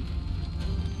then,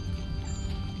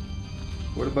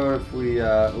 what about if we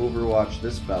overwatch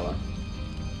this fella?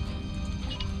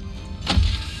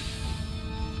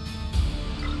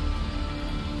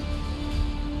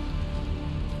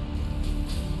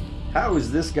 How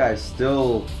is this guy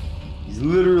still... He's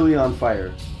literally on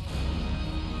fire.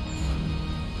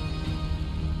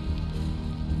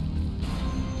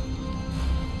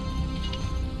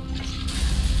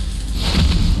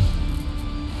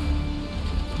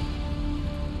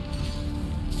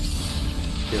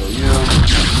 Kill you.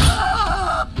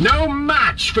 No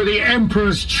match for the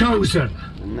Emperor's chosen.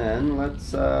 And then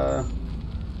let's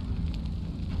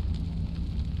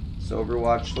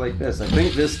overwatch like this. I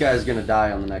think this guy's gonna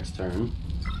die on the next turn.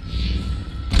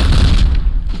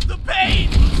 The pain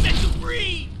will set you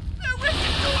free. The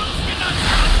wicked tools cannot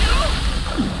stop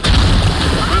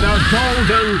For the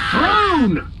Golden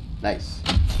Throne! Nice.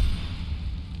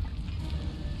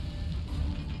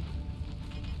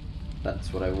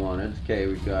 That's what I wanted. Okay,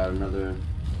 we've got another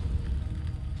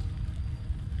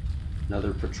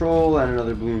patrol and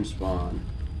another bloom spawn.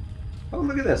 Oh,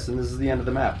 look at this, and this is the end of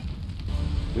the map.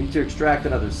 We need to extract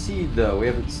another seed, though. We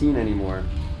haven't seen any more.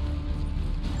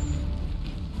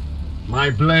 My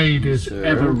blade is Sir.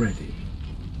 ever ready.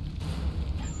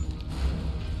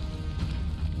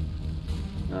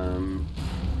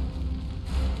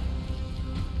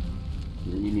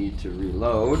 You need to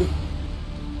reload.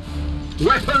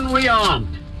 Weapon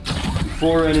rearmed!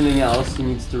 Before anything else, he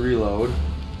needs to reload.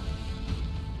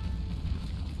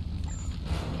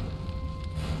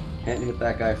 Can't hit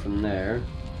that guy from there.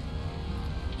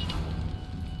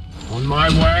 On my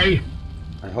way.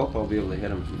 I hope I'll be able to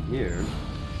hit him from here.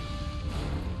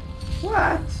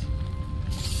 What?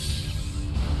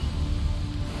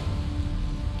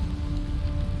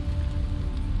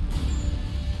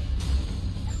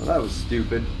 Well, that was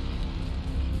stupid.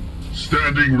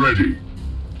 Standing ready.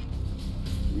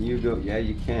 You go, yeah,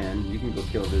 you can. You can go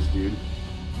kill this dude.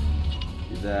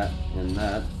 Do that and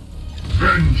that.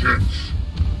 Vengeance.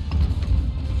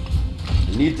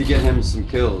 I need to get him some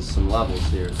kills, some levels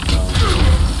here, so.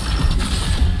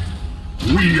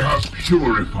 We have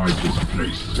purified this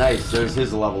place. Nice, there's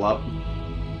his level up.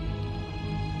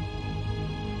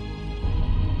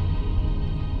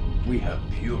 We have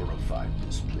purified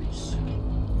this place.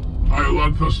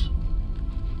 Iolanthus.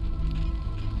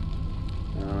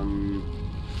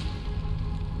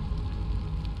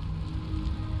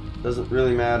 Doesn't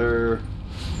really matter.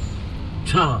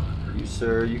 Time. You,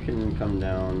 sir, you can come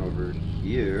down over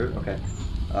here. Okay.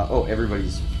 Oh,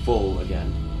 everybody's full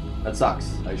again. That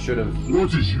sucks. I should have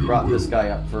brought this guy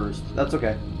up first. That's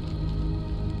okay.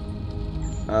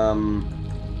 I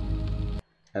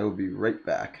will be right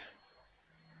back.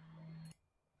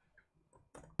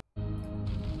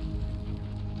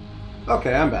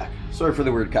 Okay, I'm back. Sorry for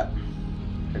the weird cut.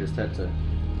 I just had to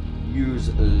use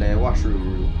the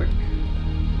washroom real quick.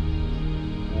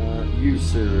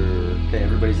 User. Okay,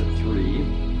 everybody's at 3.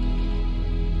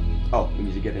 Oh, we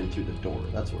need to get in through the door.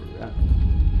 That's where we're at.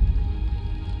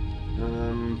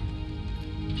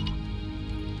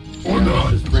 Yeah,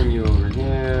 just bring you over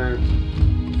here.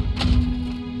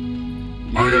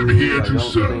 I am here to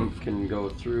serve. I don't think can go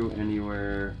through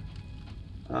anywhere.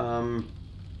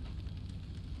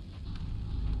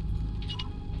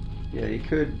 Yeah, you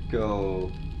could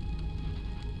go.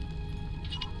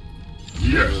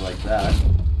 Yes. Like that.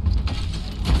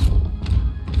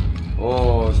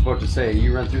 Oh, I was about to say,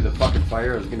 you run through the fucking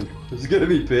fire. I was gonna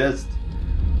be pissed.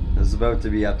 I was about to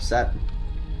be upset.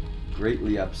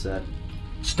 Greatly upset.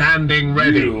 Standing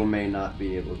ready. You may not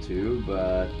be able to,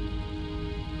 but.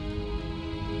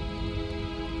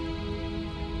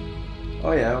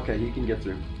 Oh yeah, okay, he can get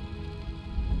through.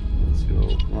 Let's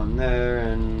go one there,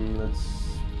 and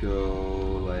let's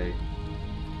go like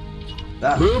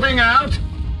that. Moving out.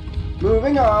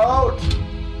 Moving out.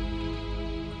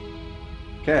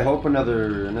 Okay, I hope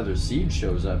another seed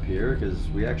shows up here, because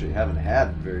we actually haven't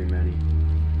had very many.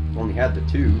 We've only had the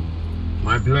 2.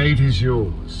 My blade is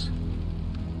yours.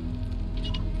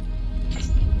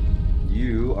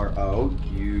 You are out.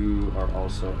 You are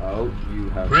also out. You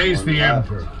have. Praise the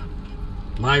left. Emperor.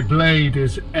 My blade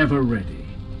is ever ready.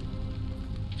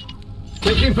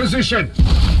 Taking position.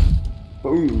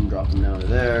 Boom! Drop him down to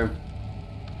there.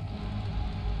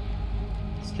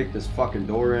 Let's kick this fucking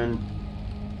door in.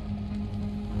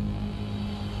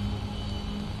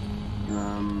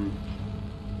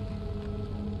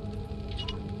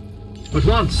 At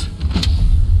once.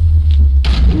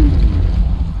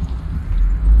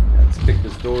 Let's kick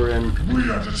this door in. We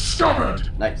are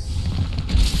discovered. Nice.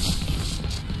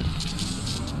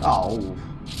 Oh.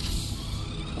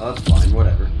 Oh, that's fine.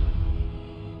 Whatever.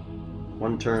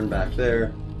 One turn back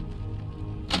there.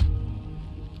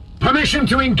 Permission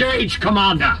to engage,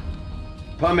 Commander.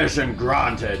 Permission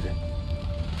granted.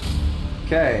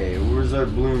 Okay, where's our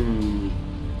bloom?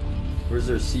 Where's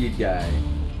our seed guy?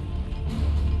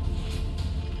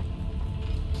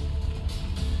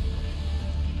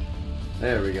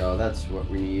 There we go, that's what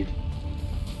we need.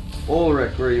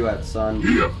 Ulrich, where are you at, son?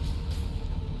 Here.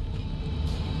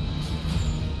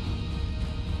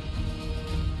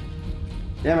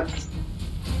 Damn it.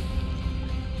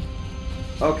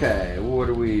 Okay, what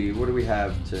do we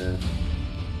have to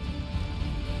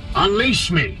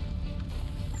Unleash me.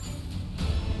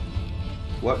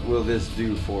 What will this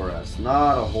do for us?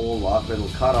 Not a whole lot, but it'll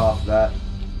cut off that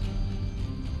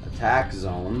attack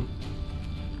zone.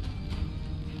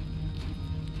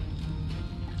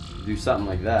 Do something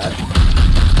like that.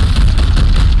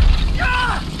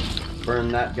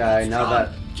 Burn that guy.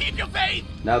 Keep your faith.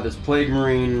 Now this Plague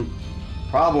Marine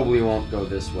probably won't go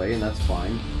this way, and that's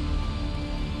fine.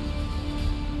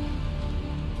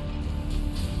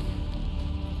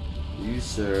 You,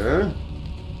 sir.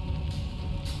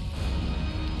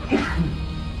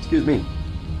 Excuse me.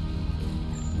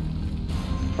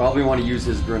 Probably want to use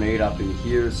his grenade up in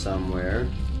here somewhere.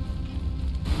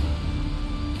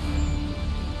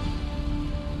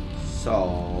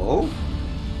 So,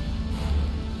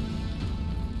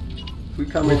 if we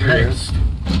come over here.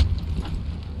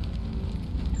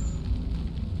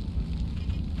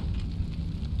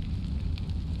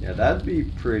 Yeah, that'd be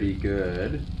pretty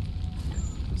good.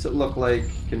 What's it look like?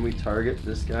 Can we target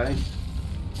this guy?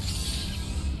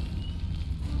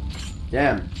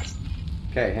 Damn.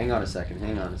 Okay, hang on a second.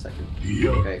 Yeah.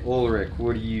 Okay, Ulrich,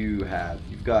 what do you have?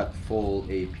 You've got full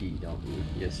AP, don't you?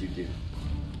 Yes, you do.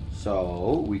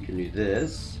 So, we can do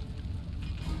this.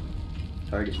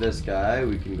 Target this guy.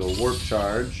 We can go warp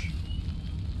charge.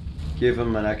 Give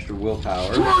him an extra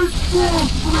willpower.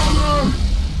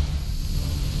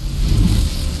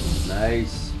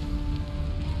 Nice.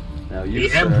 Now you,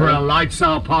 the Emperor lights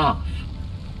our path.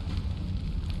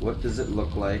 What does it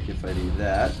look like if I do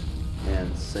that?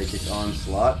 And Psychic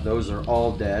Onslaught. Those are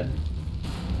all dead.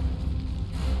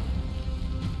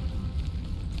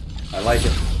 I like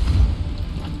it.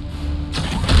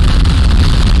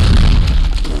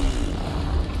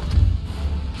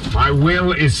 My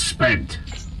will is spent.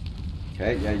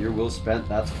 Okay, yeah, your will's spent.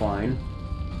 That's fine.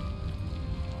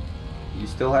 You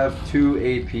still have 2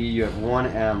 AP. You have 1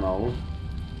 ammo.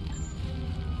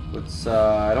 Let's,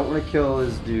 I don't want to kill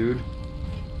this dude.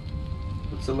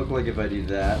 What's it look like if I do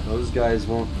that? Those guys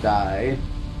won't die.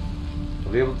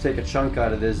 I'll be able to take a chunk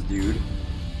out of this dude.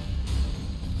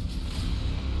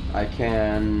 I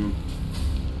can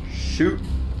shoot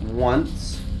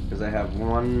once because I have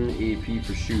 1 AP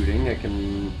for shooting. I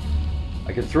can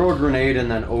throw a grenade and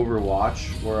then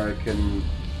overwatch, or I can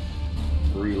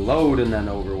reload and then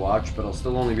overwatch, but I'll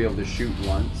still only be able to shoot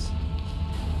once.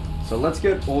 So let's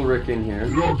get Ulrich in here.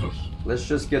 Let's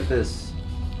just get this.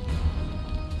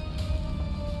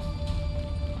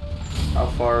 How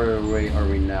far away are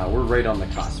we now? We're right on the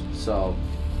cusp. So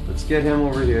let's get him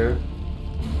over here.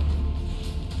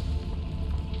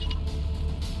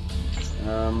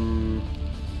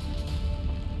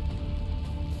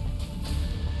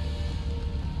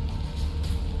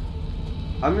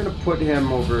 I'm gonna put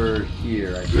him over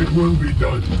here, I think. It will be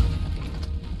done.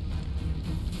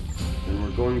 And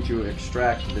we're going to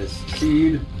extract this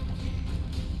seed.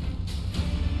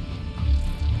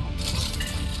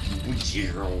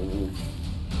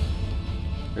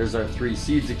 There's our 3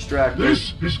 seeds extracted.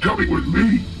 This is coming with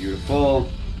me. Beautiful.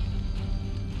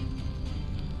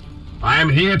 I am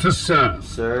here to serve.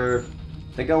 Sir,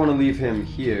 I think I want to leave him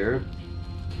here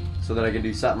so that I can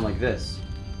do something like this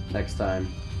next time.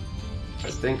 I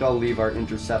think I'll leave our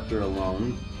interceptor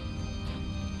alone.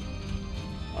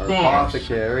 Our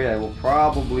apothecary I will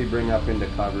probably bring up into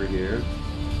cover here.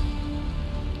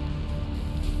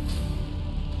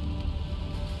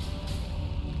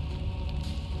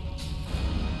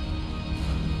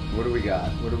 What do we got?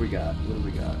 What do we got? What do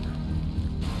we got?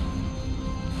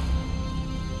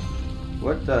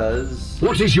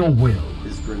 What is your will?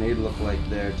 His grenade look like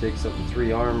there? Takes up the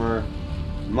 3 armor.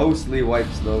 Mostly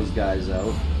wipes those guys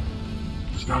out.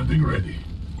 Standing ready.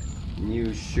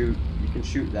 You can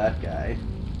shoot that guy.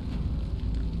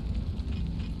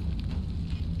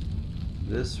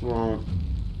 This won't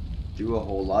do a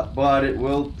whole lot, but it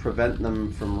will prevent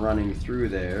them from running through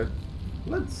there.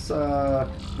 Let's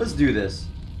do this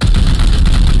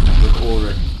with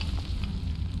Ulrich.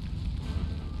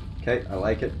 Okay, I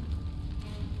like it.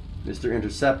 Mr.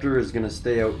 Interceptor is gonna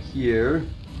stay out here.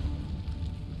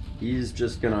 He's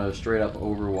just gonna straight up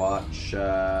overwatch.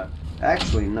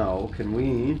 Actually, no. Can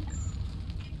we?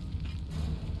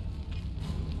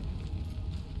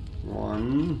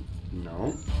 1.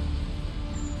 No.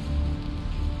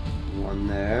 1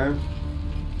 there.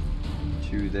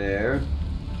 2 there.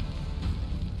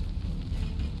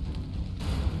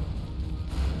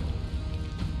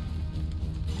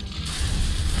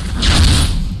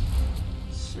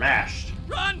 Smashed.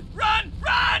 Run! Run!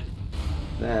 Run!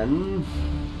 Then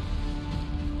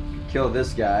kill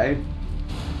this guy.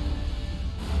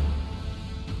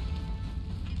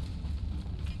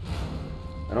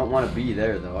 I don't want to be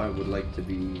there though. I would like to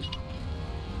be.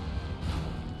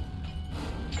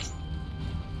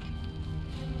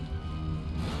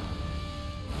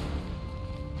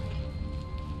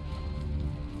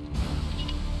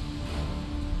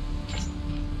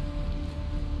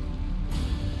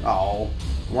 Oh,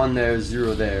 1 there,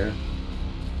 0 there.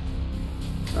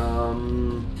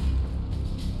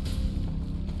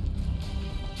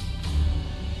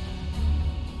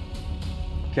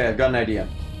 Okay, I've got an idea.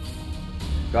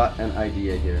 Got an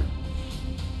idea here.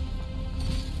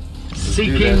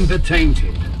 Seeking the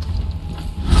tainted.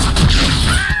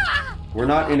 We're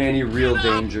not in any real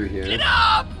danger here. Get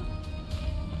up!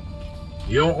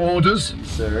 Your orders? You,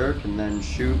 sir, can then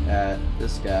shoot at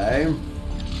this guy.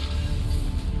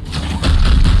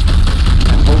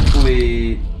 And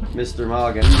hopefully Mr.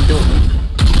 Morgan kills him.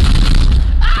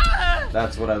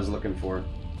 That's what I was looking for.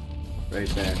 Right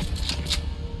there.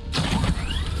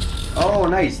 Oh,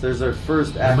 nice. There's our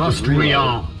first active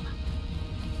reload.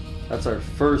 That's our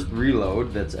first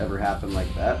reload that's ever happened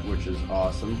like that, which is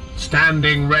awesome.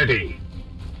 Standing ready.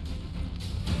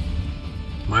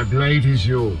 My blade is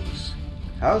yours.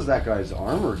 How does that guy's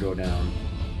armor go down?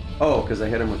 Oh, because I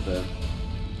hit him with the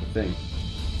thing.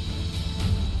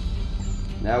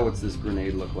 Now what's this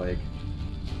grenade look like?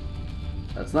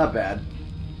 That's not bad.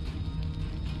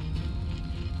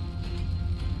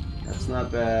 That's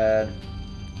not bad.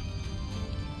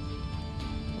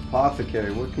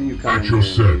 Apothecary, what can you come in at your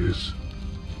here and do? service.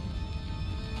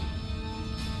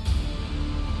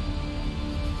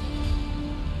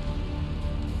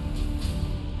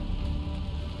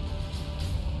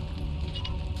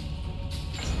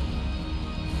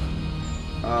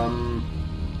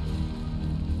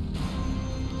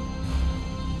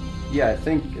 Yeah, I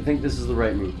think this is the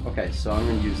right move. Okay, so I'm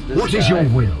gonna use this. What is your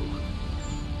will?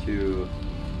 To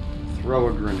throw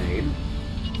a grenade.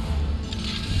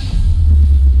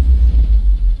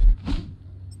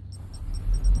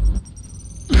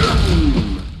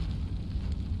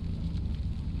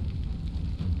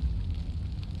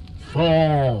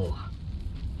 fall.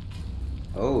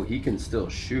 Oh, he can still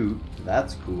shoot.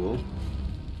 That's cool.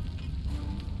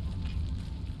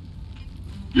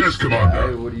 Yes,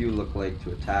 Commander. What do you look like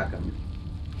to attack him?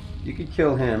 You could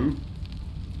kill him.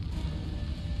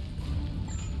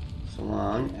 So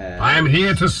long as... I am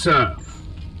here to serve.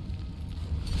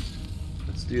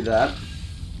 Let's do that.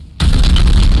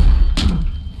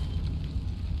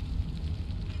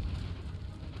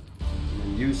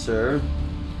 And you, sir.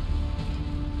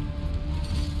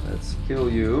 Let's kill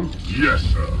you. Yes,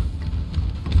 sir.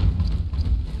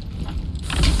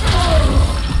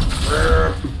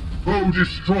 Foe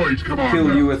destroyed, Commander.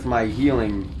 Kill you with my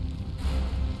healing.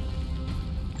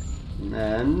 And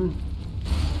then...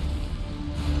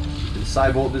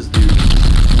 Cybolt this dude.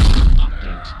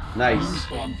 Update. Nice.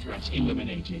 Spawn threat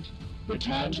eliminated.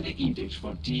 Return to the Edict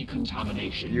for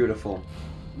decontamination. Beautiful.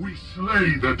 We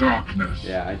slay the darkness.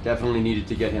 Yeah, I definitely needed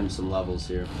to get him some levels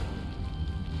here.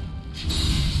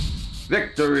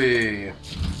 Victory!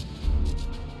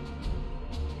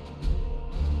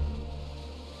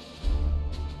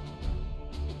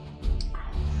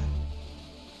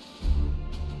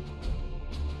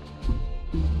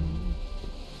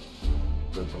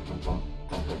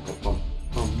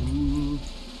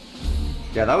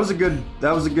 Yeah, that was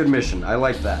a good mission. I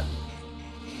like that.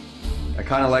 I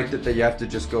kind of liked it that you have to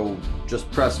just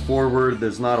press forward.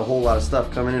 There's not a whole lot of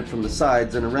stuff coming in from the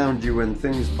sides and around you, and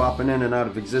things popping in and out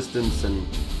of existence, and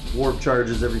warp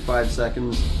charges every 5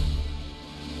 seconds.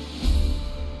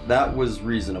 That was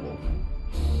reasonable.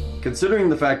 Considering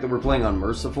the fact that we're playing on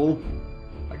Merciful,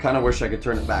 I kind of wish I could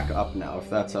turn it back up now, if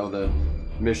that's how the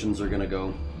missions are gonna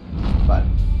go. But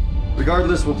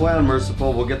regardless, we'll play on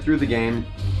Merciful. We'll get through the game.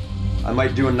 I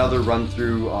might do another run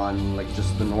through on like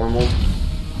just the normal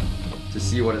to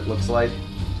see what it looks like,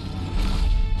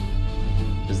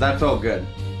 because that felt good.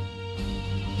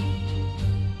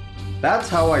 That's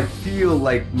how I feel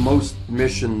like most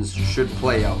missions should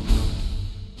play out.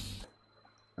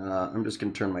 I'm just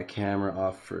gonna turn my camera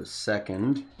off for a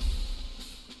second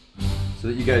so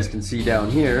that you guys can see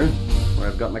down here where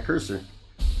I've got my cursor.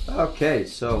 Okay,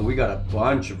 so we got a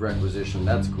bunch of requisition.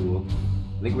 That's cool.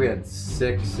 I think we had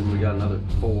 6 and we got another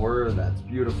 4. That's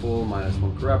beautiful.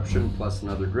 -1 corruption plus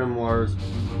another grimoires.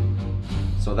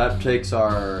 So that takes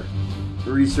our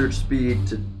research speed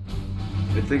to,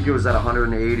 I think it was at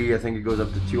 180. I think it goes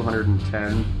up to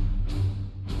 210.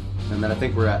 And then I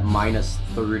think we're at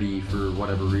 -30 for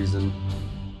whatever reason,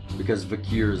 because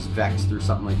Vakir is vexed or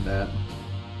something like that.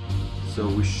 So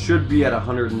we should be at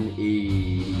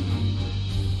 180.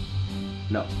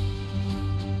 No.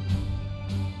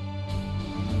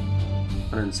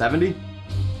 170?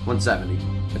 170.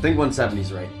 I think 170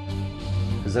 is right.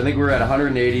 Because I think we're at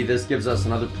 180. This gives us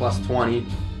another plus 20.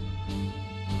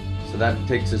 So that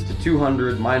takes us to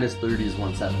 200. -30 is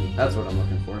 170. That's what I'm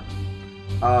looking for.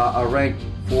 A rank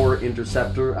 4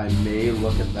 interceptor. I may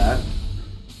look at that.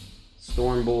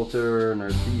 Stormbolter,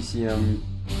 Narthesium,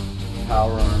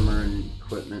 power armor, and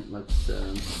equipment. Let's...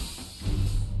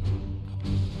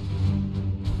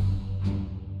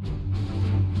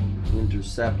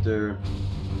 Interceptor.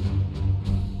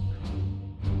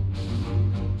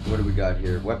 What do we got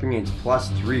here? Weapon gains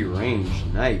 +3 range.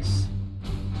 Nice.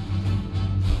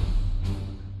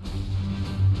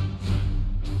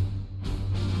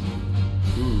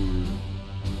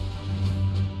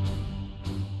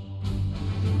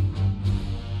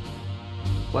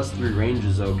 +3 range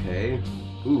is okay.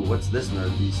 Ooh, what's this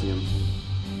Narthesium?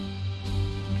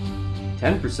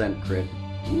 10% crit.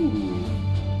 Ooh.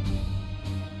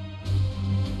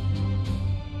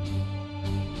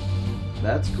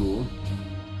 That's cool.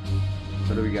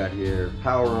 What do we got here?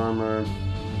 Power armor.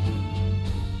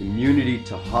 Immunity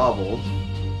to hobbled.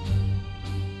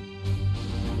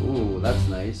 Ooh, that's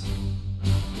nice.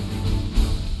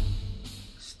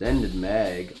 Extended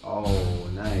mag. Oh,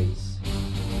 nice.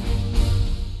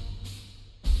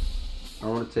 I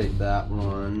want to take that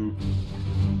one.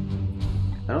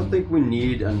 I don't think we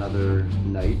need another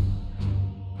knight.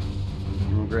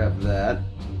 I'll grab that.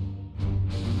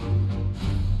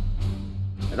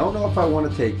 I don't know if I want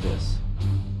to take this.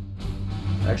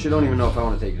 I actually don't even know if I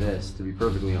want to take this, to be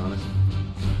perfectly honest.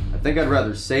 I think I'd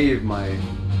rather save my...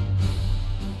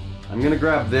 I'm going to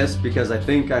grab this because I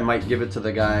think I might give it to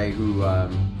the guy who...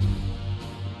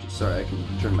 Sorry, I can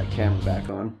turn my camera back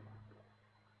on.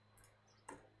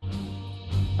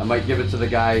 I might give it to the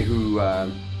guy who...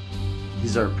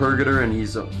 he's our Purgator and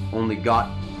he's only got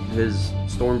his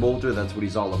Stormbolter. That's what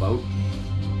he's all about.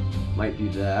 Might do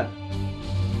that.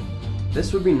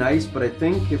 This would be nice, but I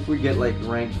think if we get like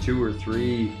rank 2 or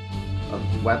 3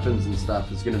 of weapons and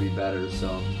stuff, it's going to be better, so...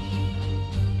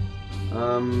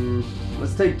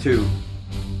 Let's take 2.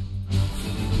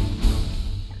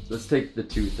 Let's take the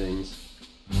 2 things.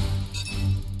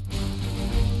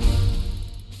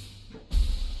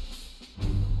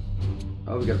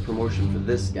 Oh, we got a promotion for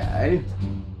this guy.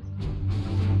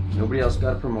 Nobody else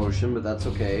got a promotion, but that's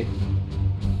okay.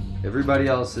 Everybody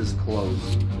else is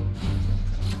close.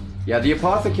 Yeah, the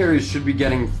apothecaries should be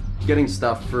getting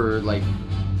stuff for, like,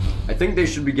 I think they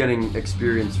should be getting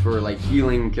experience for, like,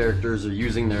 healing characters or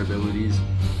using their abilities.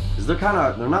 Because they're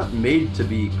not made to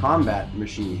be combat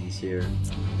machines here.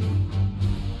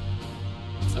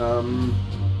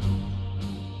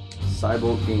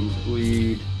 Cybolt gains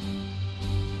bleed.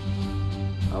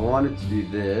 I wanted to do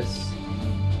this.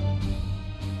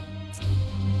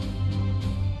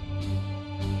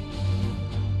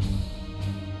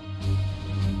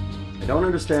 I don't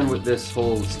understand what this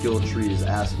whole skill tree is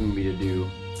asking me to do.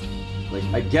 Like,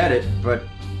 I get it, but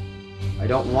I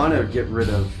don't want to get rid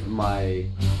of my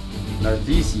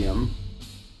Narthesium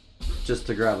just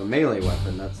to grab a melee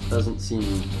weapon. That doesn't seem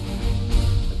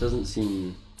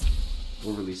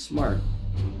overly smart.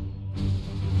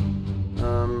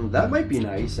 That might be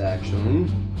nice,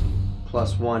 actually.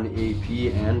 +1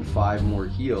 AP and 5 more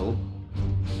heal.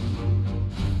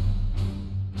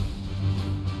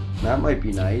 That might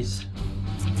be nice.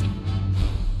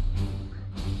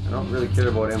 I don't really care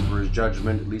about Emperor's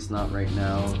Judgment, at least not right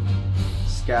now.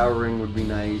 Scouring would be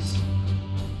nice.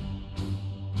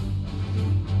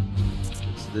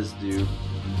 What's this do?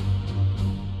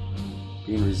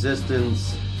 Gain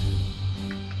resistance.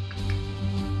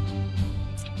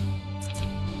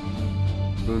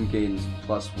 Boon gains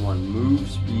 +1 move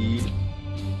speed.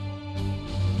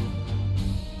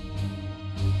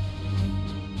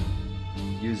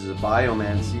 Uses a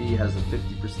biomancy, has a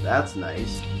 50%. That's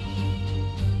nice.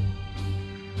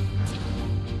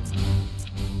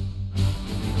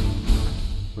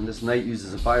 When this knight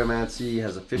uses a biomancy,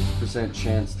 has a 50%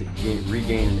 chance to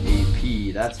regain an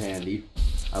AP. That's handy.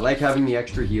 I like having the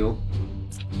extra heal.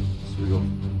 So we go.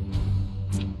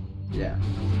 Yeah.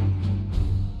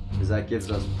 Because that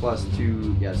gives us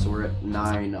 +2. Yeah, so we're at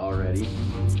 9 already.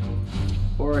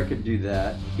 Or I could do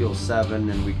that. Heal 7,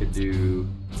 and we could do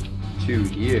 2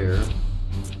 here.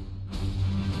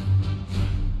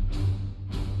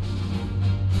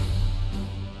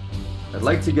 I'd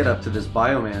like to get up to this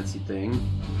biomancy thing.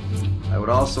 I would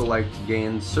also like to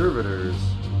gain servitors.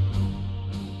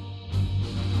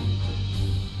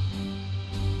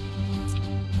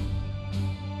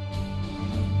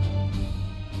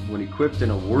 When equipped in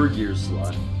a war gear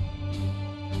slot,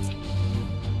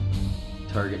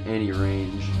 target any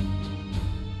range.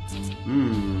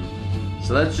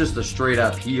 So that's just a straight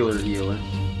up healer.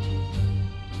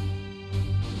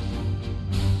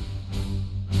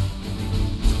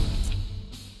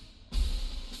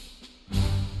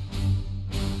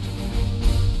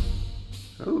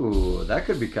 Ooh, that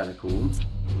could be kind of cool.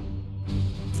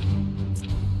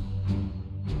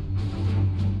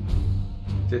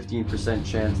 %15%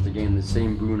 chance to gain the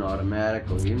same boon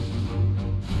automatically.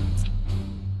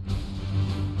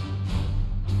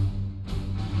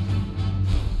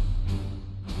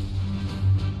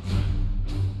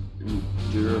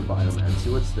 Endure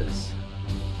biomancy. What's this?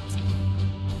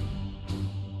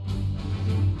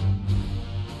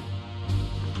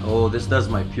 Oh, this does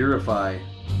my purify.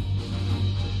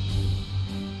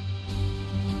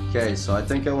 Okay, so I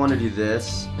think I want to do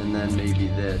this, and then maybe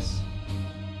this.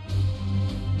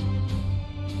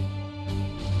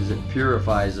 Because it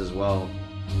purifies as well.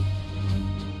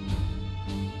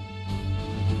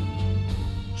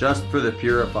 Just for the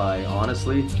purify,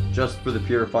 honestly. Just for the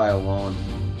purify alone.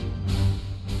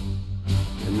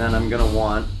 And then I'm gonna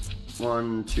want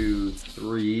 1, 2,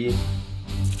 3.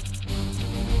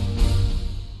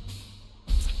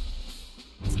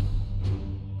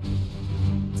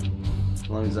 As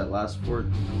long as that lasts for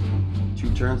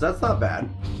 2 turns, that's not bad.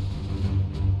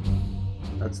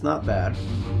 That's not bad.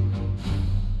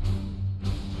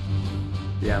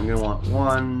 Yeah, I'm gonna want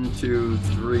 1, 2,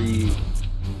 3,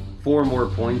 4 more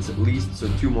points at least, so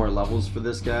 2 more levels for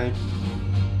this guy.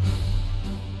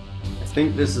 I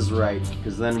think this is right,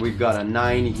 because then we've got a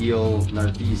 9 heal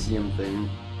Narthesium thing.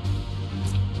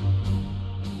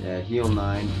 Yeah, heal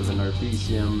 9 for the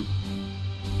Narthesium.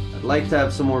 I'd like to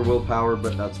have some more willpower,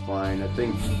 but that's fine. I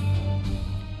think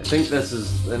this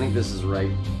is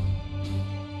right.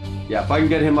 Yeah, if I can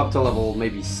get him up to level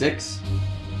maybe 6,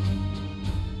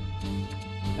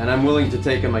 and I'm willing to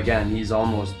take him again. He's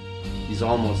almost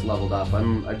leveled up.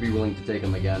 I'd be willing to take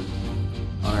him again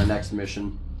on our next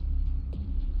mission.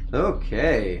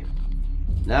 Okay,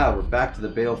 now we're back to the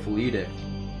Baleful Edict.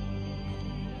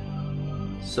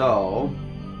 So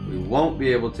we won't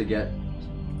be able to get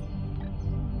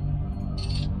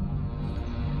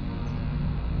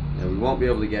won't be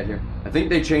able to get here. I think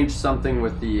they changed something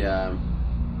with the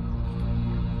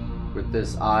with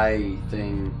this eye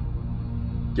thing,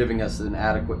 giving us an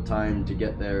adequate time to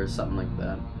get there, something like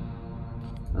that.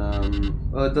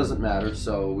 Well, it doesn't matter,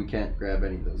 so we can't grab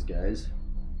any of those guys.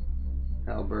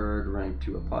 Halberd, rank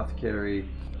 2 apothecary.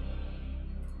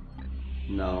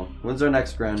 No. When's our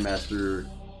next Grandmaster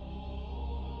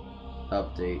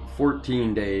update?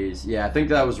 14 days. Yeah, I think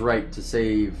that was right to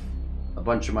save a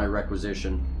bunch of my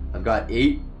requisition. I've got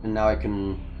 8, and now I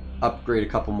can upgrade a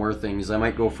couple more things. I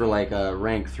might go for like a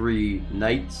rank 3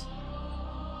 Knights.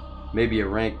 Maybe a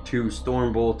rank 2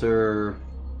 Stormbolter.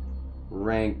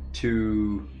 Rank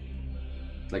 2...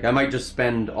 Like, I might just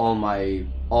spend all my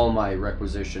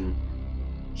requisition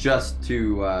just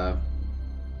to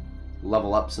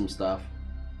level up some stuff.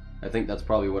 I think that's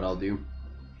probably what I'll do.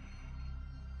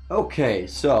 Okay,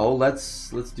 so let's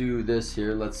do this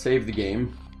here. Let's save the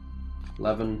game.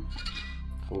 11,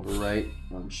 overwrite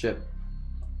on ship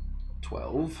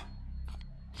 12.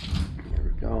 There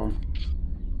we go.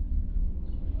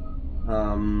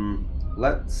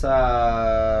 Let's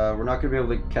we're not gonna be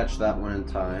able to catch that one in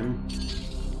time.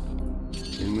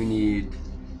 And we need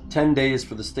 10 days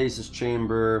for the stasis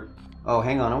chamber. Oh,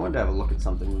 hang on, I wanted to have a look at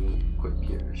something really quick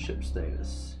here. Ship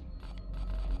status.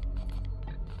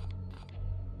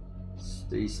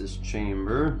 Stasis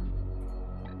chamber.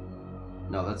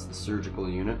 No, that's the surgical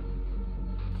unit.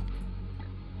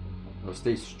 Oh,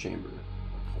 stasis chamber.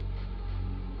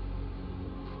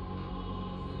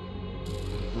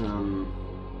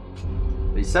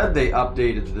 They said they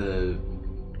updated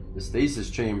the stasis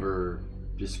chamber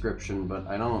description, but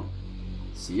I don't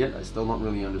see it. I still don't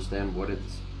really understand what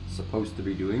it's supposed to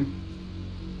be doing.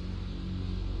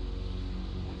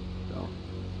 So,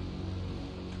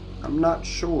 I'm not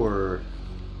sure.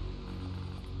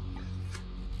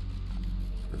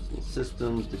 Personal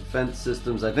systems, defense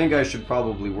systems. I think I should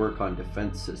probably work on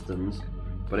defense systems,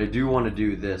 but I do want to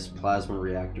do this plasma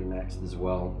reactor next as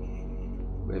well.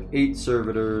 We have 8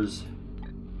 servitors.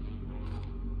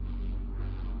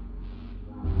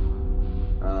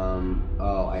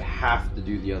 Oh, I have to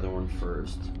do the other one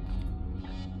first.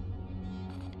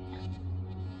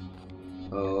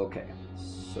 Okay,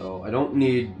 so I don't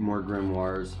need more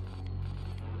grimoires.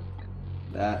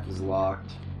 That is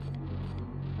locked.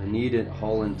 I need it,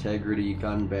 hull integrity,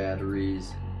 gun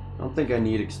batteries. I don't think I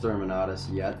need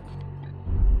exterminatus yet.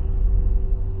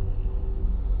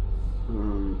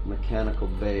 Mechanical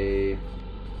bay.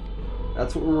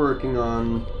 That's what we're working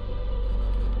on.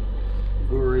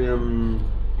 Burium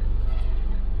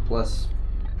plus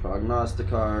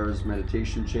prognosticars,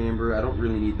 meditation chamber. I don't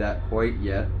really need that quite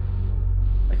yet.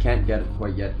 I can't get it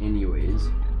quite yet anyways.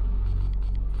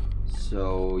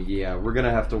 So yeah, we're gonna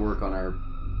have to work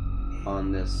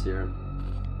on this here.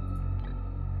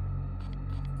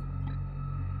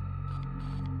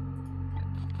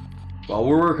 Well,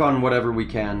 we'll work on whatever we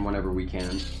can whenever we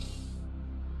can.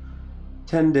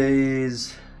 10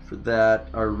 days for that.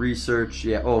 Our research,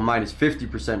 yeah, oh, minus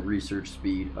 50% research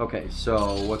speed. Okay,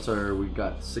 so what's our, we've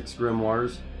got 6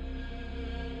 grimoires.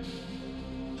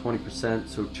 20%,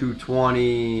 so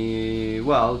 220.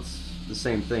 Well, it's the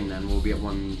same thing then. We'll be at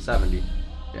 170.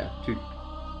 Yeah,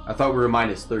 I thought we were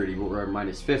minus 30, but we're at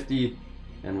minus 50,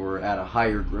 and we're at a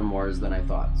higher grimoires than I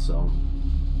thought, so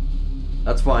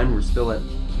that's fine. We're still at,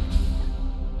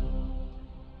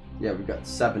 yeah, we've got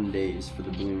 7 days for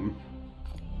the bloom.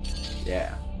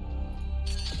 Yeah.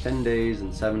 10 days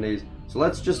and 7 days. So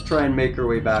let's just try and make our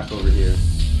way back over here.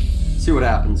 See what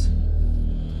happens.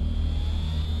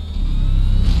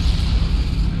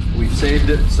 We've saved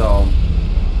it, so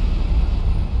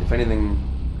if anything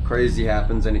crazy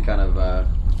happens, any kind of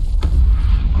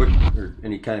quick or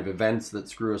any kind of events that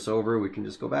screw us over, we can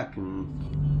just go back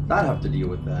and not have to deal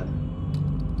with that.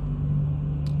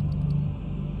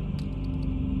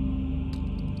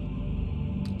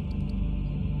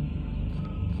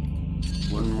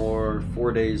 One more,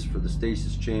 4 days for the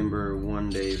stasis chamber, 1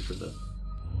 day for the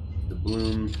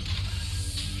bloom.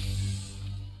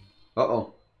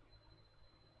 Uh-oh.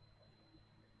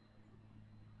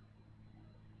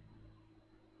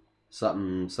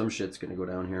 Some shit's gonna go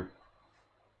down here.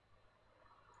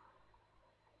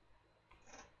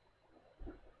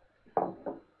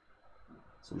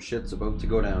 Some shit's about to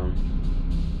go down.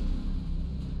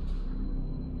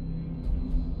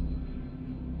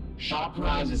 Sharp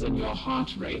rises in your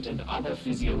heart rate and other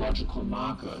physiological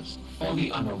markers.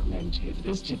 Fully unaugmented,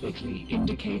 this typically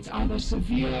indicates either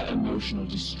severe emotional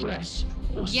distress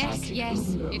or psychic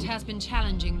overload. It has been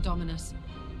challenging, Dominus,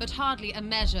 but hardly a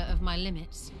measure of my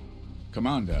limits.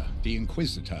 Commander, the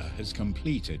Inquisitor has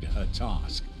completed her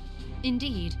task.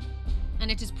 Indeed.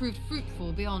 and it has proved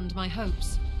fruitful beyond my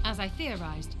hopes. As I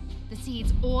theorized, the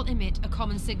seeds all emit a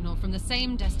common signal from the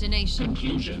same destination.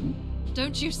 Conclusion?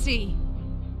 Don't you see?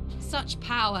 Such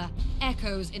power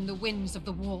echoes in the winds of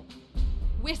the warp,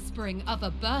 whispering of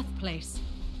a birthplace,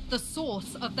 the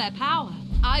source of their power.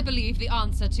 I believe the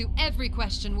answer to every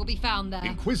question will be found there.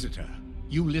 Inquisitor,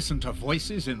 you listen to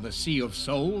voices in the Sea of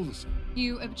Souls?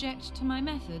 You object to my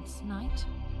methods, Knight?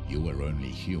 You are only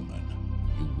human.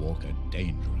 You walk a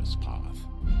dangerous path.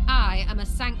 I am a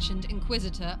sanctioned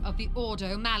Inquisitor of the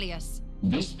Ordo Malleus.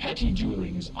 This petty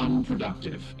dueling is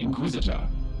unproductive. Inquisitor,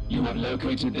 you have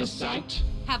located this site?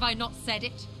 Have I not said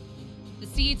it? The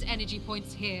seed's energy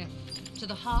points here, to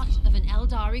the heart of an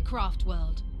Eldari craft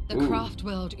world. The craft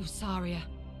world Usaria.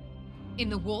 In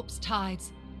the warp's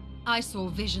tides, I saw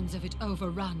visions of it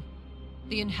overrun.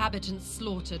 The inhabitants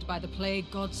slaughtered by the plague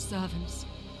god's servants.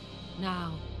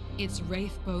 Now, its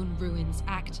wraithbone ruins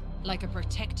act like a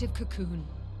protective cocoon,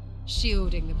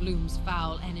 shielding the bloom's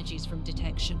foul energies from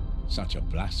detection. Such a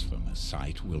blasphemous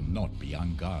sight will not be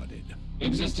unguarded.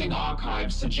 Existing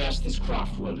archives suggest this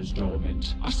craft world is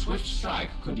dormant. A swift strike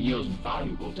could yield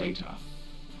valuable data.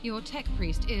 Your tech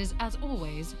priest is, as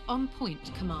always, on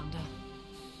point, Commander.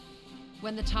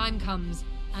 When the time comes,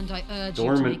 and I urge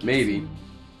you to make it soon,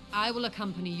 I will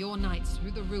accompany your knights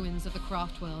through the ruins of the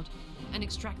craft world and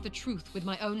extract the truth with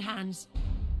my own hands.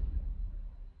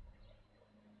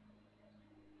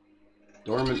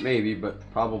 Dormant maybe, but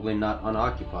probably not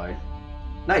unoccupied.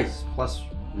 Nice! Plus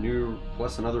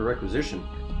another requisition.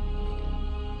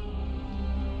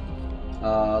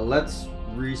 Let's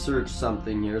research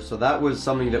something here. So that was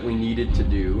something that we needed to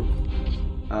do.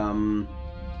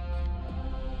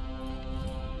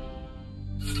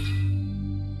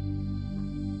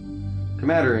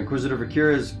 Commander, Inquisitor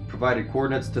Vakira has provided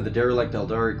coordinates to the derelict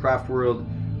Eldari craft world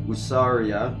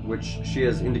Usaria, which she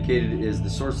has indicated is the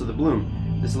source of the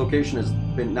bloom. This location has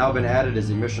now been added as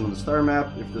a mission on the star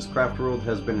map. If this craft world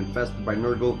has been infested by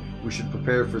Nurgle, we should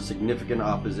prepare for significant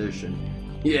opposition.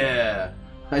 Yeah,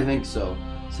 I think so.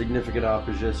 Significant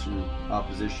opposition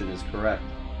is correct.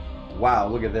 Wow,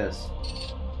 look at this.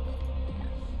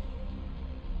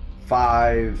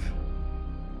 5.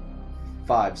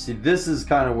 See, this is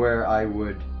kind of where I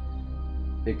would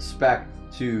expect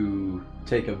to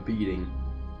take a beating.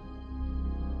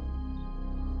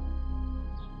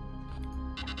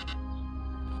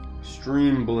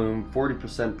 Extreme Bloom,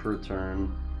 40% per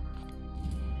turn.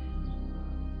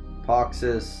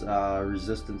 Poxus,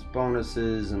 resistance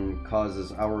bonuses and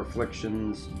causes our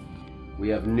afflictions. We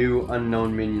have new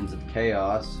unknown minions of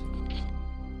chaos.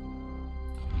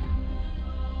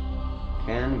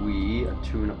 Can we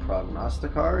attune a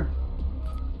prognosticar?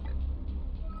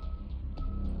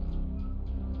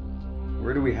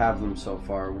 Where do we have them so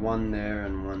far? One there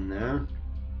and one there.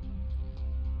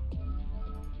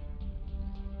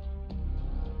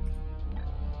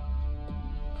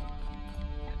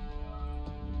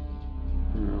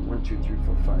 One, two, three,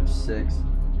 four, five, six.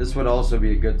 This would also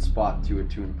be a good spot to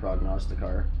attune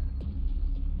prognosticar.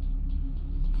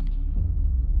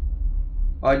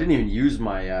 Oh, I didn't even use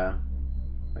my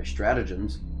my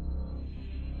stratagems.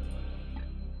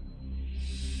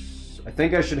 I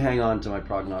think I should hang on to my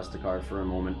prognosticar for a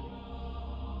moment.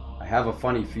 I have a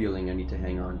funny feeling I need to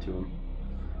hang on to him.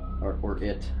 Or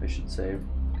it, I should say.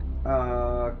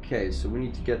 Okay, so we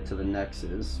need to get to the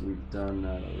Nexus. We've done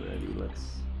that already.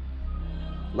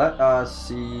 Let us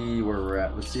see where we're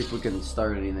at. Let's see if we can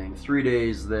start anything. 3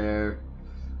 days there.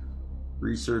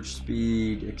 Research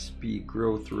speed, XP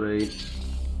growth rate.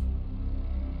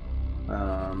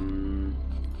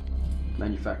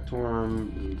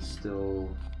 Manufactorum is still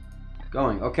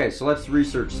going. Okay, so let's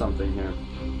research something here.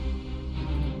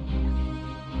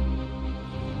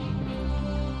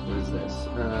 What is this?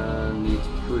 Needs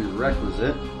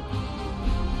prerequisite.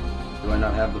 Do I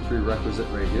not have the prerequisite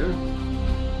right here?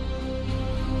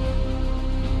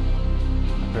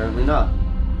 Apparently not.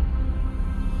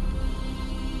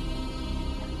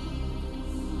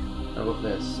 How about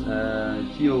this?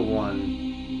 Heal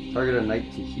 1. Target a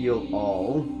knight to heal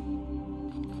all.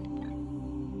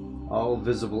 All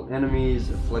visible enemies.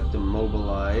 Afflict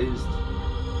immobilized.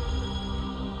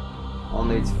 All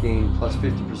knights gain plus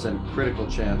 50% critical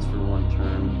chance for 1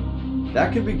 turn.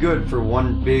 That could be good for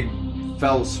one big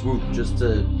fell swoop just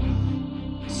to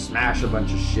smash a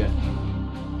bunch of shit.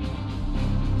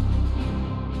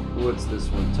 What's this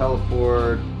one?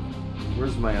 Teleport.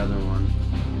 Where's my other one?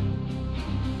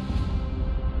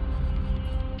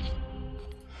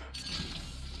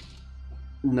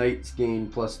 Knights gain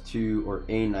 +2, or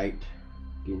a knight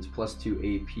gains +2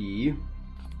 AP.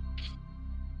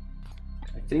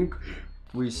 I think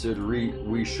we should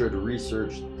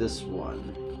research this one.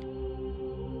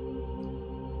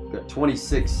 We've got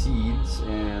 26 seeds,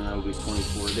 and that'll be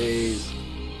 24 days.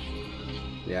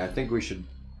 Yeah, I think we should.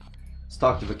 Let's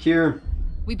talk to Vakir.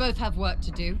 We both have work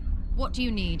to do. What do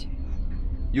you need?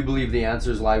 You believe the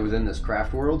answers lie within this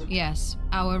craft world? Yes,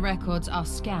 our records are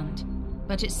scant,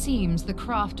 but it seems the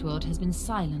craft world has been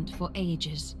silent for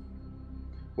ages.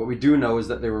 What we do know is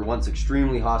that they were once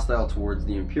extremely hostile towards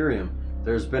the Imperium.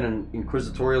 There's been an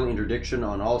inquisitorial interdiction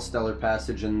on all stellar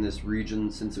passage in this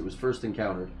region since it was first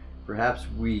encountered. Perhaps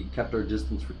we kept our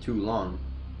distance for too long.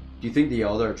 Do you think the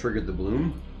Eldar triggered the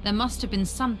bloom? There must have been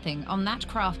something on that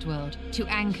craft world to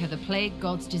anchor the plague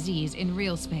god's disease in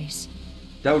real space.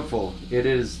 Doubtful. It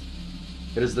is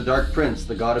the Dark Prince,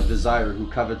 the god of desire, who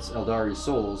covets Eldari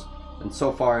souls, and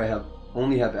so far I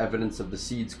only have evidence of the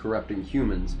seeds corrupting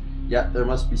humans. Yet there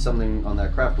must be something on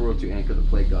that craft world to anchor the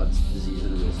plague god's disease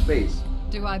in real space.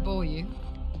 Do I bore you?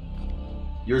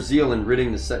 Your zeal in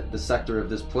ridding the sector of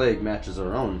this plague matches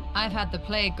our own. I've had the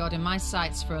plague god in my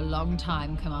sights for a long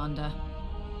time, Commander.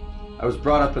 I was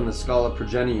brought up in the Scala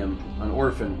Progenium, an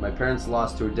orphan, my parents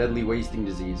lost to a deadly wasting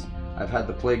disease. I've had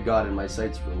the plague god in my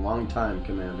sights for a long time,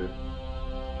 Commander.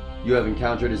 You have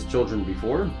encountered his children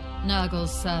before?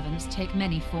 Nurgle's servants take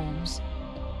many forms.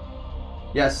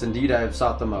 Yes, indeed I have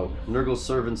sought them out. Nurgle's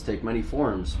servants take many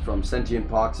forms, from sentient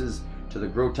poxes to the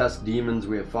grotesque demons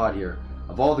we have fought here.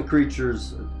 Of all the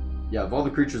creatures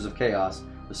of chaos,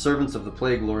 the servants of the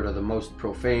Plague Lord are the most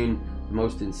profane, the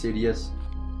most insidious.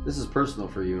 This is personal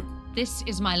for you. This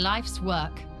is my life's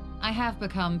work. I have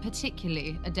become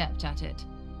particularly adept at it.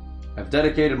 I've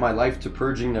dedicated my life to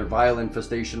purging their vile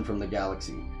infestation from the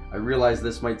galaxy. I realize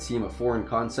this might seem a foreign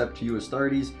concept to you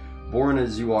Astartes, born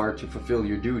as you are to fulfill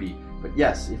your duty. But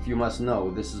yes, if you must know,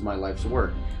 this is my life's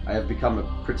work. I have become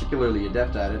particularly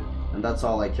adept at it, and that's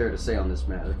all I care to say on this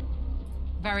matter.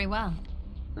 Very well.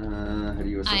 How do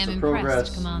you assess I am the impressed,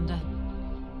 progress? Commander.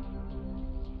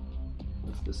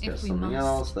 Let's discuss If we something must.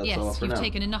 else. That's all Yes, for you've now.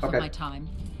 taken enough Okay. of my time.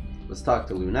 Let's talk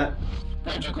to Lunette.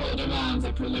 Protocol demands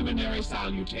a preliminary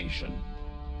salutation.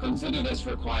 Consider this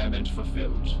requirement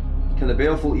fulfilled. Can the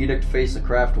Baleful Edict face a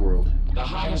craft world? The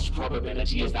highest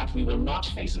probability is that we will not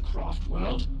face a craft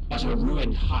world, but a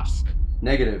ruined husk.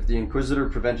 Negative. The Inquisitor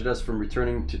prevented us from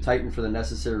returning to Titan for the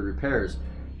necessary repairs.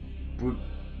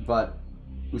 But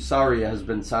Usaria has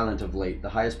been silent of late. The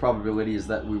highest probability is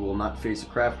that we will not face a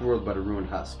craft world, but a ruined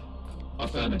husk.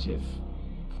 Affirmative.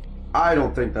 I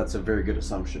don't think that's a very good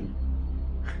assumption.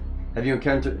 Have you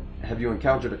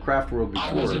encountered a craft world before?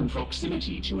 I was in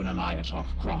proximity to an Eliatok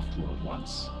craft world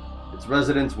once. Its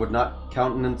residents would not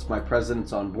countenance my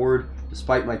presence on board,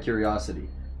 despite my curiosity.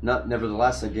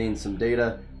 Nevertheless, I gained some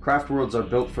data. Craft worlds are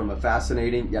built from a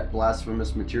fascinating yet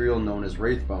blasphemous material known as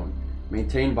Wraithbone,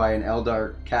 maintained by an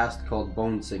Eldar caste called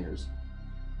Bone Singers.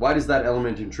 Why does that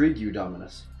element intrigue you,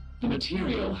 Dominus? The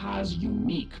material has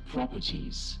unique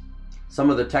properties. Some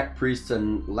of the tech priests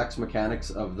and lex mechanics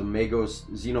of the Magos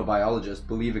xenobiologist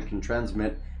believe it can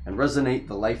transmit and resonate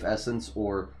the life essence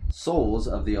or souls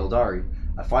of the Eldari.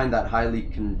 I find that highly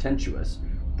contentious,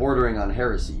 bordering on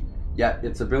heresy. Yet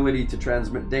its ability to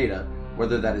transmit data,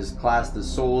 whether that is classed as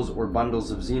souls or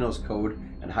bundles of Xenos code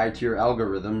and high-tier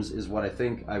algorithms, is what I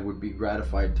think I would be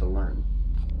gratified to learn.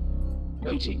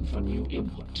 Waiting for new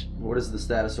input. What is the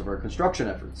status of our construction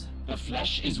efforts? The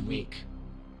flesh is weak.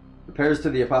 Repairs to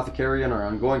the Apothecarian are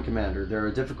ongoing, Commander. There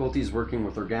are difficulties working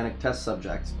with organic test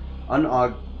subjects.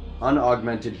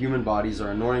 Unaugmented human bodies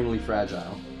are annoyingly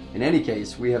fragile. In any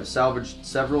case, we have salvaged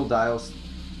several dialyzers,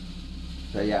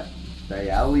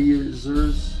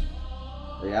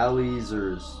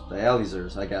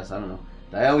 I guess, I don't know.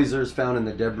 Dialyzers found in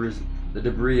the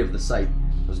debris of the site.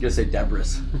 I was gonna say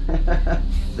debris.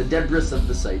 The debris of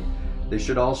the site. They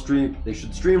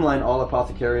should streamline all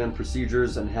Apothecarian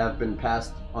procedures and have been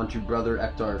passed onto Brother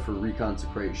Ektar for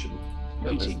reconsecration.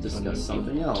 Let's discuss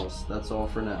something else. That's all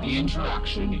for now. The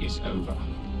interaction is over.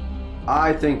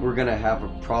 I think we're gonna have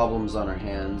problems on our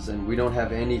hands, and we don't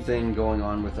have anything going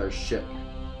on with our ship.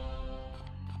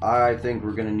 I think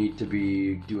we're gonna need to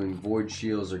be doing void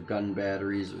shields or gun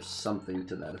batteries or something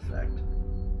to that effect.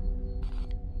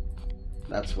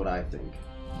 That's what I think.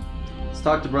 Let's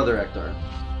talk to Brother Ektar.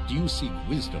 Do you seek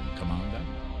wisdom, Commander?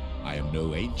 I am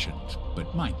no ancient,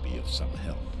 but might be of some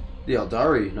help. The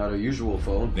Eldari, not our usual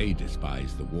foe. They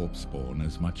despise the warp spawn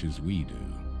as much as we do.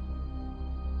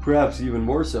 Perhaps even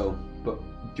more so, but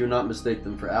do not mistake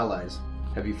them for allies.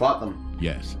 Have you fought them?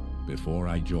 Yes, before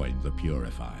I joined the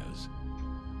Purifiers.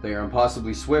 They are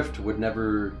impossibly swift, would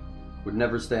never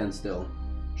stand still.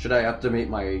 Should I optimate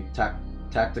my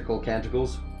tactical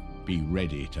canticles? Be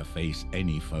ready to face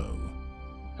any foe.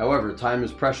 However, time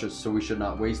is precious, so we should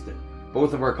not waste it.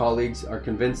 Both of our colleagues are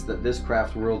convinced that this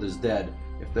craft world is dead.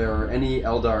 If there are any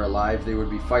Eldar alive, they would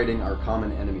be fighting our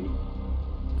common enemy.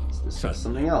 Let's discuss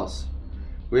something else.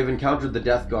 We have encountered the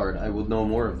Death Guard. I will know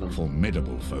more of them.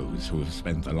 Formidable foes who have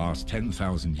spent the last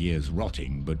 10,000 years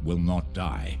rotting but will not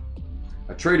die.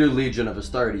 A traitor legion of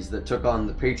Astartes that took on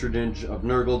the patronage of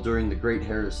Nurgle during the Great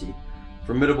Heresy.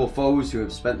 Formidable foes who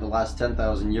have spent the last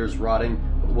 10,000 years rotting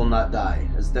but will not die.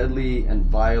 As deadly and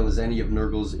vile as any of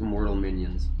Nurgle's immortal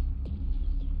minions.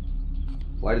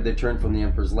 Why did they turn from the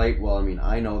Emperor's light? Well, I mean,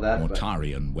 I know that,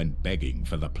 Mortarion went begging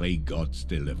for the Plague God's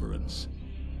deliverance.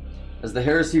 As the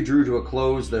heresy drew to a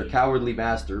close, their cowardly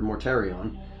master,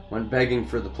 Mortarion, went begging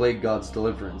for the Plague God's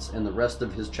deliverance, and the rest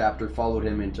of his chapter followed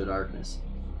him into darkness.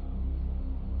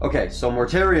 Okay, so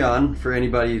Mortarion, for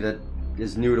anybody that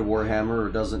is new to Warhammer or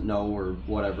doesn't know or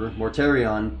whatever,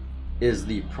 Mortarion is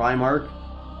the Primarch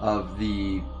of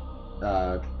the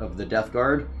Death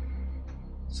Guard.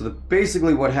 So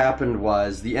basically what happened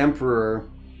was the Emperor,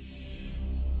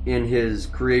 in his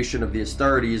creation of the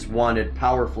Astartes, wanted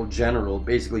powerful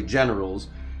basically generals,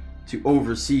 to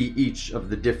oversee each of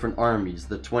the different armies,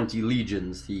 the 20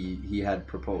 legions he had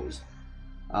proposed.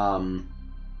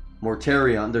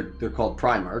 Mortarion, they're called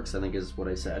Primarchs, I think is what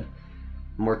I said.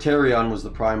 Mortarion was the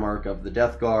Primarch of the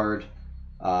Death Guard.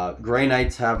 Grey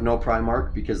Knights have no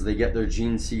Primarch because they get their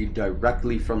gene seed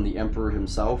directly from the Emperor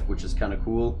himself, which is kind of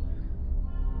cool.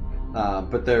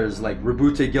 But there's like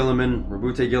Rabute Guilliman.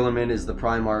 Rabute Guilliman is the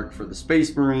Primarch for the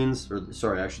Space Marines, or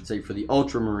sorry, I should say for the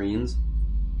Ultramarines.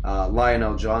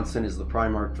 Lionel Johnson is the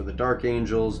Primarch for the Dark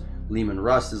Angels. Leman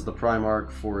Russ is the Primarch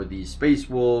for the Space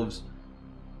Wolves.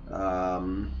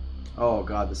 Oh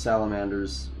god, the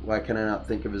Salamanders. Why can I not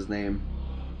think of his name?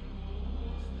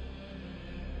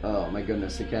 Oh my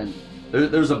goodness, I can't.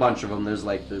 There's a bunch of them. There's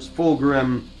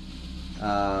Fulgrim.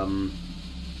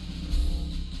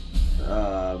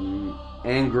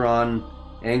 Angron.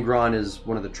 Angron is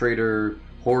one of the traitor.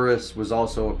 Horus was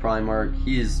also a Primarch.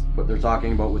 He's what they're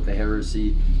talking about with the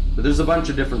heresy. But there's a bunch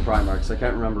of different Primarchs. I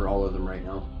can't remember all of them right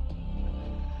now.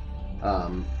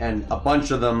 And a bunch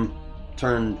of them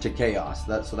turned to chaos.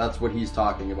 So that's what he's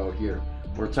talking about here.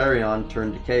 Mortarion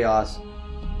turned to chaos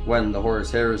when the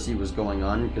Horus heresy was going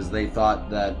on, because they